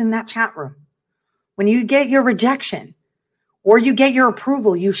 of us in that chat room. When you get your rejection or you get your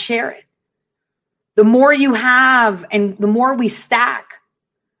approval, you share it. The more you have and the more we stack,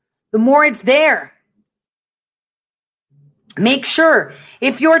 the more it's there. Make sure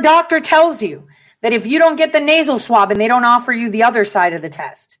if your doctor tells you that if you don't get the nasal swab and they don't offer you the other side of the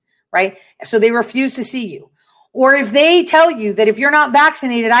test, right? So they refuse to see you. Or if they tell you that if you're not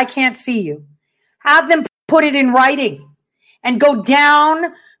vaccinated, I can't see you. Have them put it in writing and go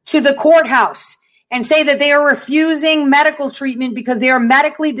down to the courthouse and say that they are refusing medical treatment because they are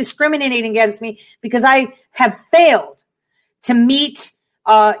medically discriminating against me because I have failed to meet,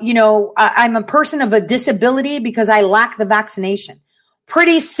 I'm a person of a disability because I lack the vaccination.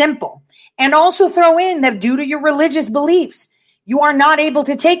 Pretty simple. And also throw in that due to your religious beliefs, you are not able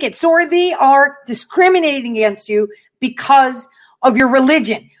to take it. So they are discriminating against you because of your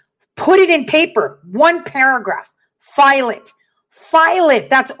religion. Put it in paper, one paragraph, file it. File it.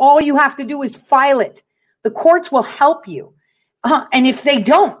 That's all you have to do is file it. The courts will help you. And if they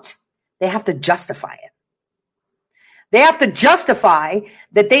don't, they have to justify it. They have to justify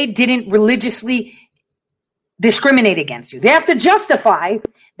that they didn't religiously discriminate against you. They have to justify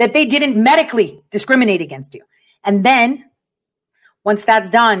that they didn't medically discriminate against you. And then once that's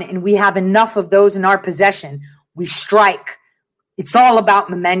done and we have enough of those in our possession, we strike. It's all about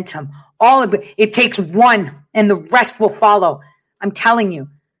momentum. All of it takes one and the rest will follow. I'm telling you,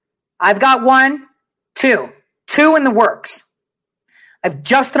 I've got 1, 2 in the works. I've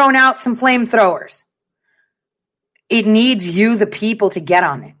just thrown out some flamethrowers. It needs you, the people, to get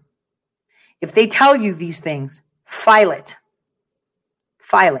on it. If they tell you these things, file it.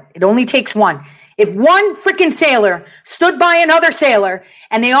 File it. It only takes one. If one freaking sailor stood by another sailor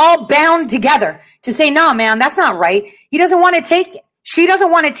and they all bound together to say, no, man, that's not right. He doesn't want to take it. She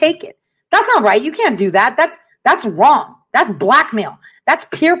doesn't want to take it. That's not right. You can't do that. That's wrong. That's blackmail. That's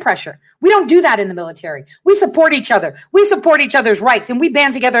peer pressure. We don't do that in the military. We support each other. We support each other's rights and we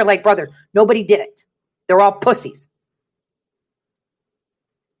band together like brothers. Nobody did it. They're all pussies.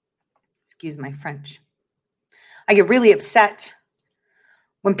 Excuse my French. I get really upset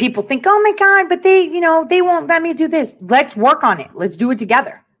when people think, oh my God, but they won't let me do this. Let's work on it. Let's do it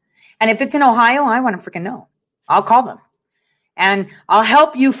together. And if it's in Ohio, I want to freaking know. I'll call them and I'll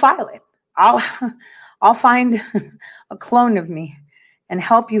help you file it. I'll find a clone of me and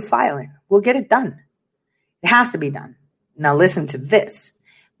help you file it. We'll get it done. It has to be done. Now listen to this.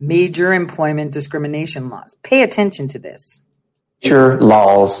 Major employment discrimination laws. Pay attention to this. Major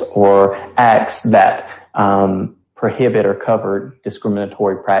laws or acts that prohibit or cover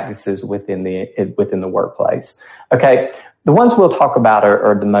discriminatory practices within the workplace. Okay, the ones we'll talk about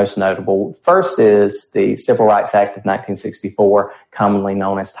are the most notable. First is the Civil Rights Act of 1964, commonly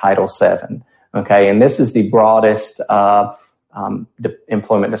known as Title VII. Okay, and this is the broadest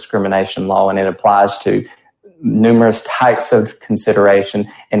employment discrimination law, and it applies to numerous types of consideration,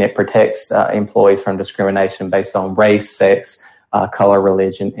 and it protects employees from discrimination based on race, sex, color,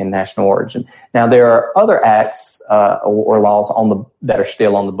 religion, and national origin. Now, there are other acts or laws that are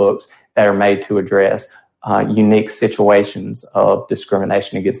still on the books that are made to address unique situations of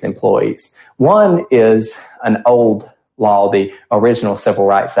discrimination against employees. One is an old law, the original Civil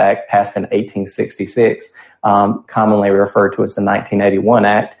Rights Act, passed in 1866, commonly referred to as the 1981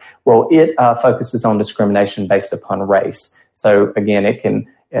 Act. Well, it focuses on discrimination based upon race. So again, it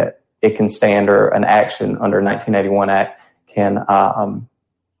can stand, or an action under 1981 Act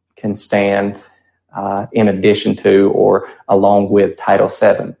can stand in addition to or along with Title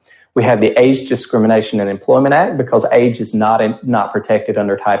VII. We have the Age Discrimination in Employment Act, because age is not protected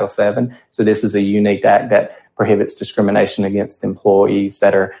under Title VII. So this is a unique act that prohibits discrimination against employees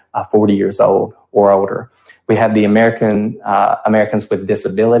that are 40 years old or older. We have the Americans with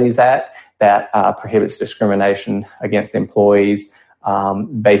Disabilities Act that prohibits discrimination against employees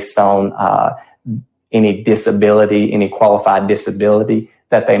based on any disability, any qualified disability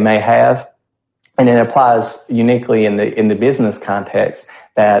that they may have. And it applies uniquely in the business context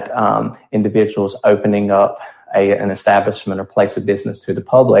that individuals opening up an establishment or place of business to the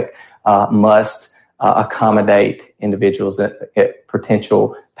public must accommodate individuals,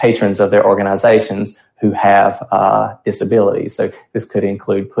 potential patrons of their organizations who have disabilities. So this could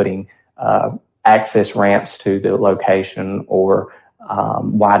include putting access ramps to the location, or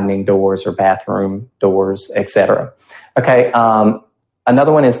widening doors or bathroom doors, etc. Okay,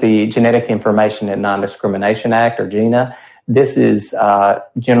 another one is the Genetic Information and Non-Discrimination Act, or GINA. This is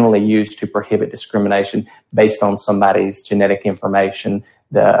generally used to prohibit discrimination based on somebody's genetic information,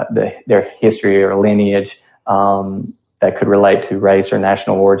 their history or lineage that could relate to race or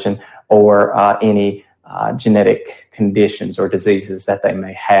national origin, or any genetic conditions or diseases that they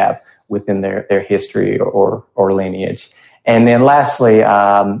may have within their history or lineage. And then lastly,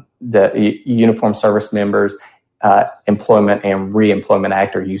 the Uniformed Service Members Employment and Reemployment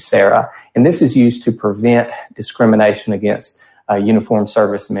Act, or USERRA. And this is used to prevent discrimination against uniformed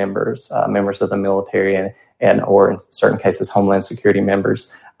service members, members of the military, or in certain cases, Homeland Security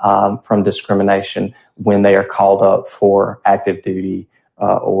members, from discrimination when they are called up for active duty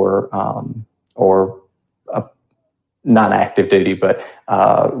or not active duty, but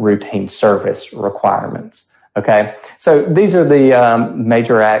routine service requirements. Okay, so these are the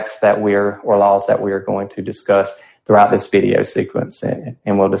major acts or laws that we are going to discuss throughout this video sequence, and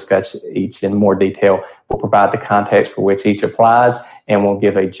we'll discuss each in more detail. We'll provide the context for which each applies, and we'll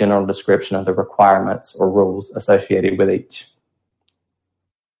give a general description of the requirements or rules associated with each.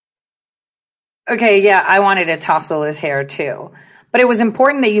 Okay, yeah, I wanted to tussle his hair too. But it was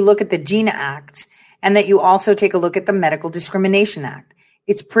important that you look at the GINA Act and that you also take a look at the Medical Discrimination Act.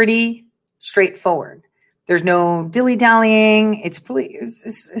 It's pretty straightforward. There's no dilly-dallying. It's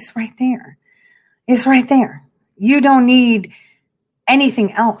right there. It's right there. You don't need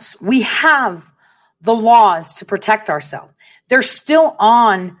anything else. We have the laws to protect ourselves. They're still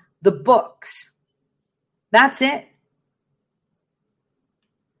on the books. That's it.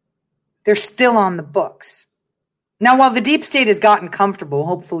 They're still on the books. Now, while the deep state has gotten comfortable,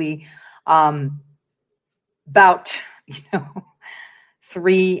 hopefully about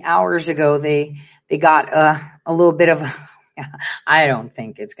 3 hours ago, they got a little bit of, I don't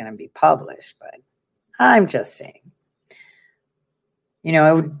think it's going to be published, but I'm just saying.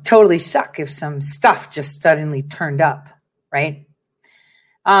 It would totally suck if some stuff just suddenly turned up, right?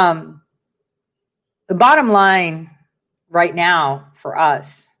 The bottom line right now for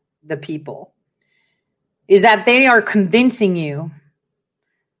us, the people, is that they are convincing you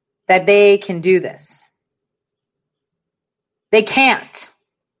that they can do this. They can't.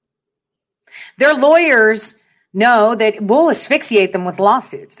 Their lawyers know that we'll asphyxiate them with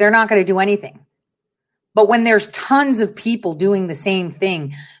lawsuits. They're not going to do anything. But when there's tons of people doing the same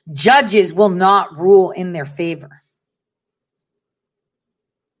thing, judges will not rule in their favor.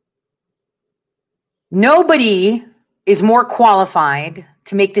 Nobody is more qualified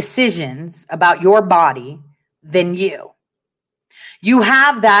to make decisions about your body than you. You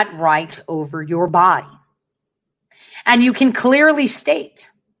have that right over your body. And you can clearly state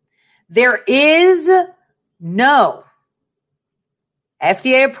there is no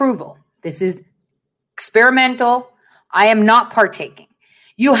FDA approval. This is experimental. I am not partaking.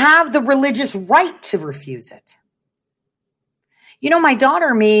 You have the religious right to refuse it. My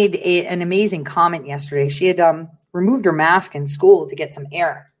daughter made an amazing comment yesterday. She had removed her mask in school to get some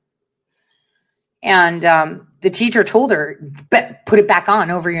air. And the teacher told her, put it back on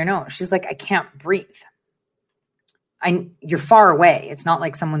over your nose. She's like, I can't breathe. You're far away. It's not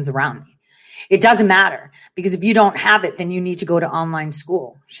like someone's around me. It doesn't matter, because if you don't have it, then you need to go to online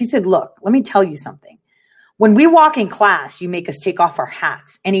school. She said, look, let me tell you something. When we walk in class, you make us take off our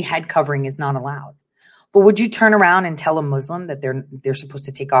hats. Any head covering is not allowed. But would you turn around and tell a Muslim that they're supposed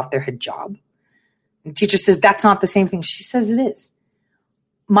to take off their hijab? And the teacher says, that's not the same thing. She says it is.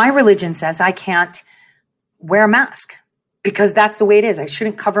 My religion says I can't wear a mask because that's the way it is. I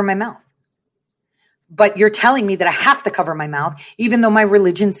shouldn't cover my mouth. But you're telling me that I have to cover my mouth, even though my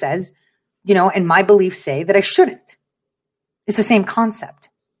religion says, and my beliefs say that I shouldn't. It's the same concept.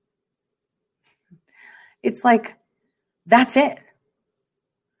 It's like, that's it.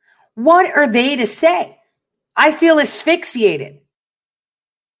 What are they to say? I feel asphyxiated.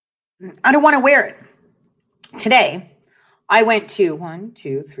 I don't want to wear it. Today, I went to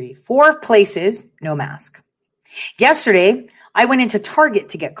 4 places, no mask. Yesterday, I went into Target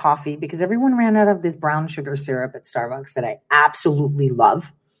to get coffee because everyone ran out of this brown sugar syrup at Starbucks that I absolutely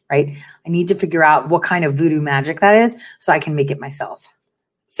love, right? I need to figure out what kind of voodoo magic that is so I can make it myself.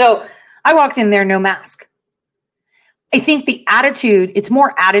 So I walked in there, no mask. I think the attitude, it's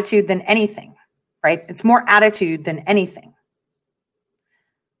more attitude than anything, right? It's more attitude than anything.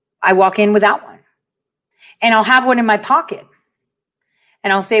 I walk in without one and I'll have one in my pocket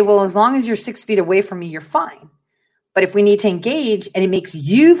and I'll say, well, as long as you're 6 feet away from me, you're fine. But if we need to engage and it makes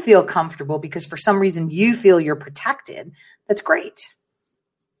you feel comfortable because for some reason you feel you're protected, that's great.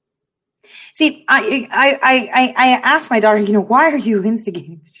 See, I asked my daughter, why are you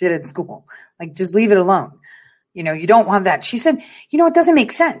instigating shit at school? Like, just leave it alone. You don't want that. She said, it doesn't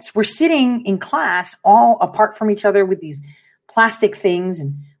make sense. We're sitting in class all apart from each other with these plastic things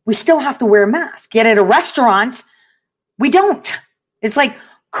and we still have to wear a mask. Yet at a restaurant, we don't. It's like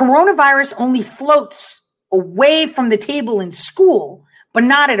coronavirus only floats away from the table in school, but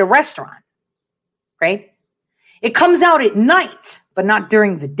not at a restaurant, right? It comes out at night, but not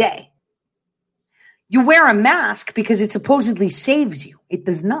during the day. You wear a mask because it supposedly saves you. It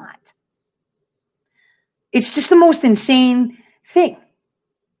does not. It's just the most insane thing.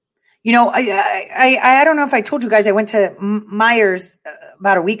 I don't know if I told you guys, I went to Myers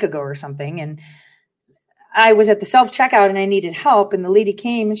about a week ago or something, and I was at the self-checkout and I needed help, and the lady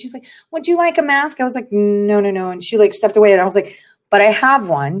came and she's like, would you like a mask? I was like, no. And she stepped away and I was like, but I have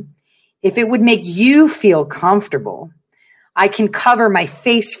one. If it would make you feel comfortable, I can cover my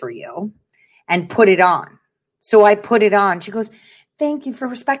face for you and put it on. So I put it on. She goes, thank you for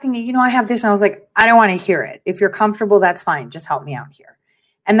respecting it. I have this. And I was like, I don't want to hear it. If you're comfortable, that's fine. Just help me out here.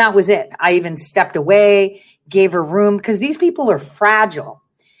 And that was it. I even stepped away, gave her room because these people are fragile.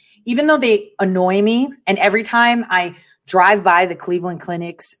 Even though they annoy me, and every time I drive by the Cleveland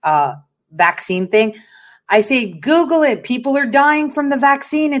Clinic's vaccine thing, I say, Google it. People are dying from the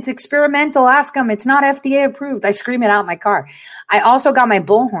vaccine. It's experimental. Ask them. It's not FDA approved. I scream it out in my car. I also got my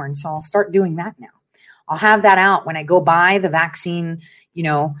bullhorn, so I'll start doing that now. I'll have that out when I go by the vaccine,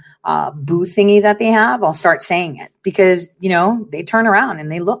 booth thingy that they have. I'll start saying it because, they turn around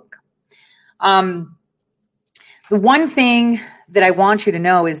and they look. The one thing that I want you to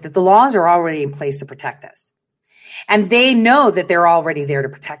know is that the laws are already in place to protect us. And they know that they're already there to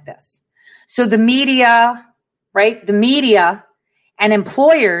protect us. So the media, right? The media and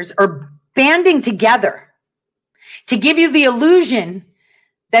employers are banding together to give you the illusion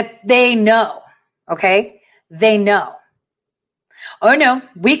that they know, okay? They know. Oh no,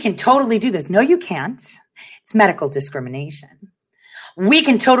 we can totally do this. No, you can't. It's medical discrimination. We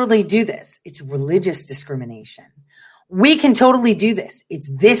can totally do this. It's religious discrimination. We can totally do this. It's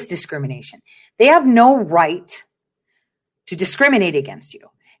this discrimination. They have no right to discriminate against you.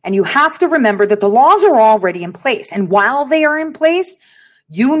 And you have to remember that the laws are already in place. And while they are in place,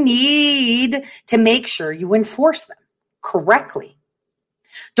 you need to make sure you enforce them correctly.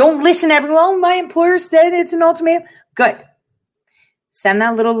 Don't listen to everyone. Oh, my employer said it's an ultimatum. Good. Send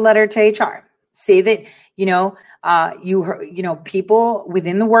that little letter to HR. Say that, people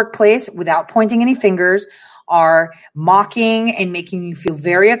within the workplace, without pointing any fingers, are mocking and making you feel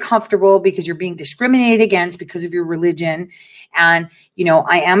very uncomfortable because you're being discriminated against because of your religion. And,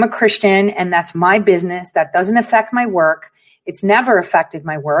 I am a Christian and that's my business. That doesn't affect my work. It's never affected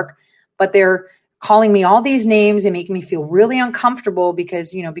my work, but they're calling me all these names and making me feel really uncomfortable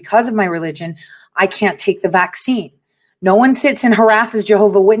because, because of my religion, I can't take the vaccine. No one sits and harasses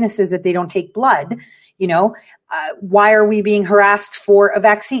Jehovah's Witnesses that they don't take blood. Why are we being harassed for a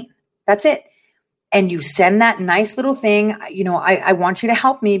vaccine? That's it. And you send that nice little thing. I want you to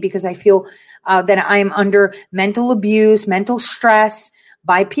help me because I feel that I'm under mental abuse, mental stress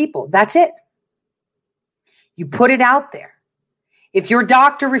by people. That's it. You put it out there. If your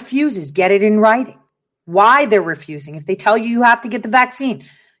doctor refuses, get it in writing. Why they're refusing. If they tell you you have to get the vaccine,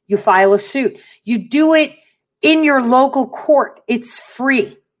 you file a suit. You do it in your local court. It's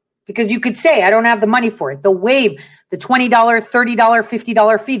free because you could say, I don't have the money for it. They'll waive the $20, $30,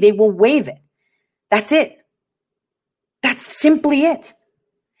 $50 fee. They will waive it. That's it. That's simply it.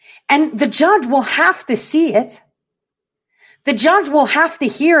 And the judge will have to see it. The judge will have to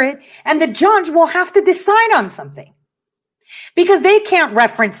hear it. And the judge will have to decide on something. Because they can't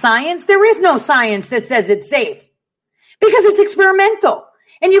reference science. There is no science that says it's safe. Because it's experimental.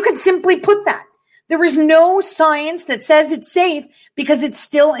 And you can simply put that. There is no science that says it's safe because it's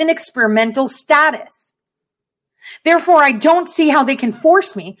still in experimental status. Therefore, I don't see how they can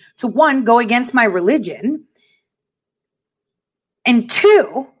force me to, one, go against my religion, and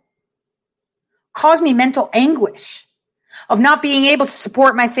two, caused me mental anguish of not being able to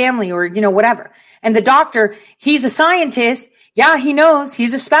support my family or, whatever. And the doctor, he's a scientist. Yeah, he knows,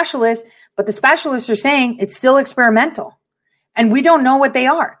 he's a specialist, but the specialists are saying it's still experimental and we don't know what they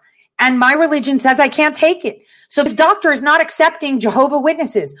are. And my religion says I can't take it. So this doctor is not accepting Jehovah's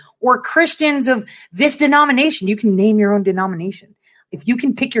Witnesses or Christians of this denomination. You can name your own denomination. If you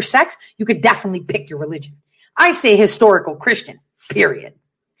can pick your sex, you could definitely pick your religion. I say historical Christian, period.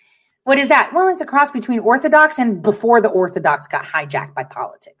 What is that? Well, it's a cross between Orthodox and before the Orthodox got hijacked by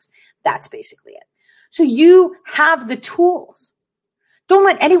politics. That's basically it. So you have the tools. Don't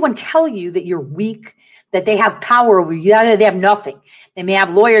let anyone tell you that you're weak, that they have power over you. They have nothing. They may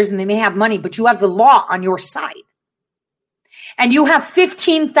have lawyers and they may have money, but you have the law on your side. And you have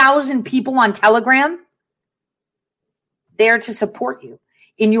 15,000 people on Telegram there to support you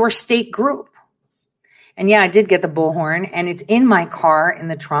in your state group. And yeah, I did get the bullhorn and it's in my car in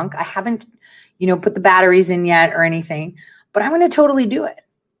the trunk. I haven't, put the batteries in yet or anything, but I'm going to totally do it.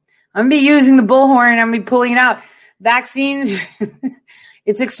 I'm going to be using the bullhorn. I'm going to be pulling it out. Vaccines,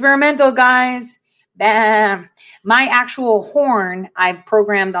 it's experimental, guys. Bam. My actual horn, I've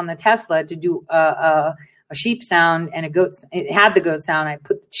programmed on the Tesla to do a sheep sound and a goat. It had the goat sound. I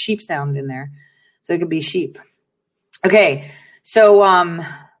put the sheep sound in there so it could be sheep. Okay, so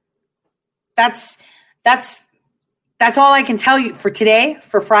that's all I can tell you for today,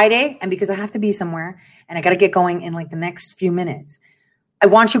 for Friday, and because I have to be somewhere and I got to get going in like the next few minutes. I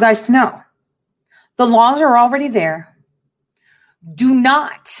want you guys to know the laws are already there. Do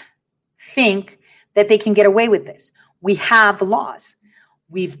not think that they can get away with this. We have the laws.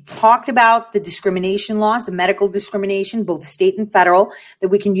 We've talked about the discrimination laws, the medical discrimination, both state and federal, that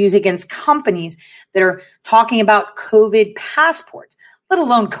we can use against companies that are talking about COVID passports, let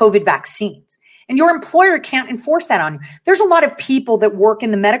alone COVID vaccines. And your employer can't enforce that on you. There's a lot of people that work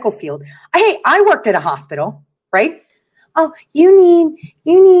in the medical field. I worked at a hospital, right? Oh, you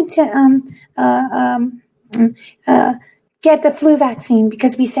need to get the flu vaccine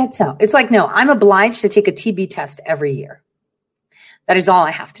because we said so. It's like, no, I'm obliged to take a TB test every year. That is all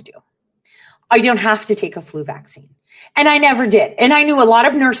I have to do. I don't have to take a flu vaccine. And I never did. And I knew a lot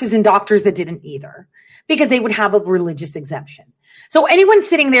of nurses and doctors that didn't either because they would have a religious exemption. So anyone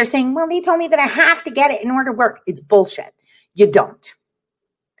sitting there saying, well, they told me that I have to get it in order to work. It's bullshit. You don't.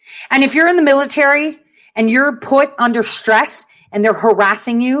 And if you're in the military and you're put under stress and they're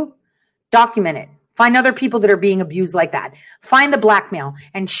harassing you, document it. Find other people that are being abused like that. Find the blackmail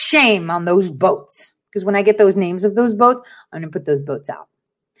and shame on those boats. Because when I get those names of those boats, I'm going to put those boats out.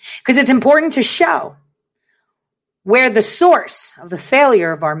 Because it's important to show where the source of the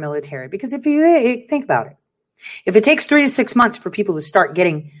failure of our military. Because if you think about it, if it takes 3 to 6 months for people to start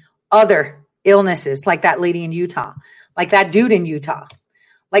getting other illnesses, like that lady in Utah, like that dude in Utah,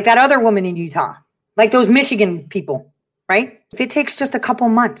 like that other woman in Utah, like those Michigan people, right? If it takes just a couple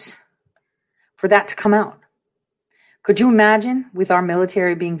months for that to come out, could you imagine with our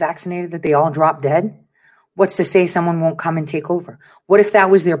military being vaccinated that they all drop dead? What's to say someone won't come and take over? What if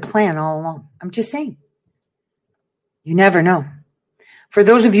that was their plan all along? I'm just saying. You never know. For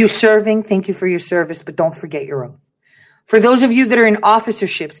those of you serving, thank you for your service, but don't forget your oath. For those of you that are in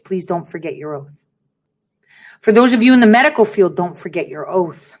officerships, please don't forget your oath. For those of you in the medical field, don't forget your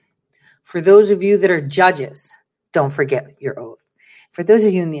oath. For those of you that are judges, don't forget your oath. For those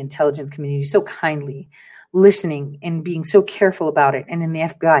of you in the intelligence community, so kindly listening and being so careful about it, and in the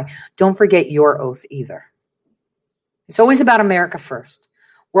FBI, don't forget your oath either. It's always about America first.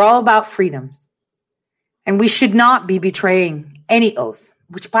 We're all about freedoms. And we should not be betraying any oath,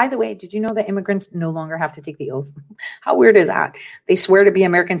 which, by the way, did you know that immigrants no longer have to take the oath? How weird is that? They swear to be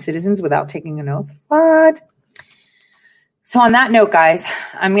American citizens without taking an oath. What? So on that note, guys,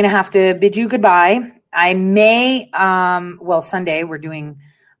 I'm going to have to bid you goodbye. I may, Sunday we're doing,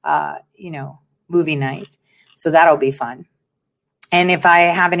 movie night. So that'll be fun. And if I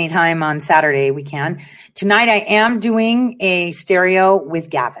have any time on Saturday, we can. Tonight I am doing a stereo with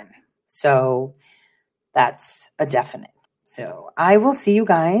Gavin. So that's a definite. So I will see you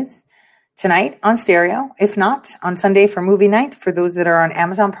guys tonight on stereo. If not, on Sunday for movie night for those that are on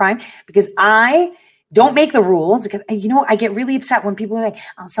Amazon Prime. Because I don't make the rules. Because, I get really upset when people are like,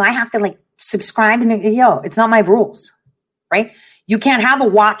 oh, so I have to subscribe. And it's not my rules, right? You can't have a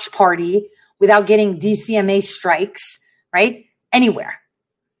watch party without getting DCMA strikes, right? Anywhere.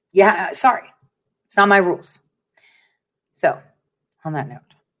 Yeah, sorry. It's not my rules. So, on that note,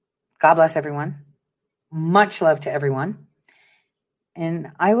 God bless everyone. Much love to everyone.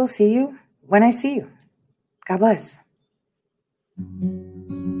 And I will see you when I see you. God bless.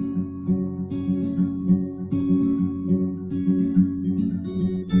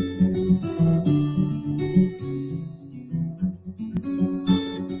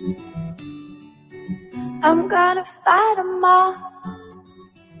 I'm gonna fight them all.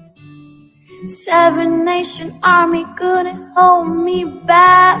 7 Nation Army couldn't hold me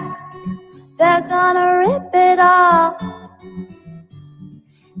back. They're gonna rip it off,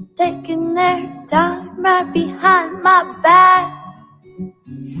 taking their time right behind my back.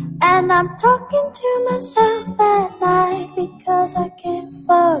 And I'm talking to myself at night because I can't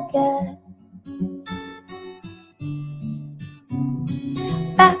forget.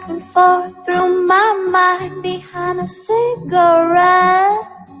 Back and forth through my mind behind a cigarette.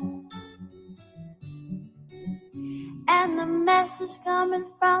 And the message coming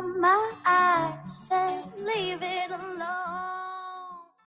from my eyes says, leave it alone.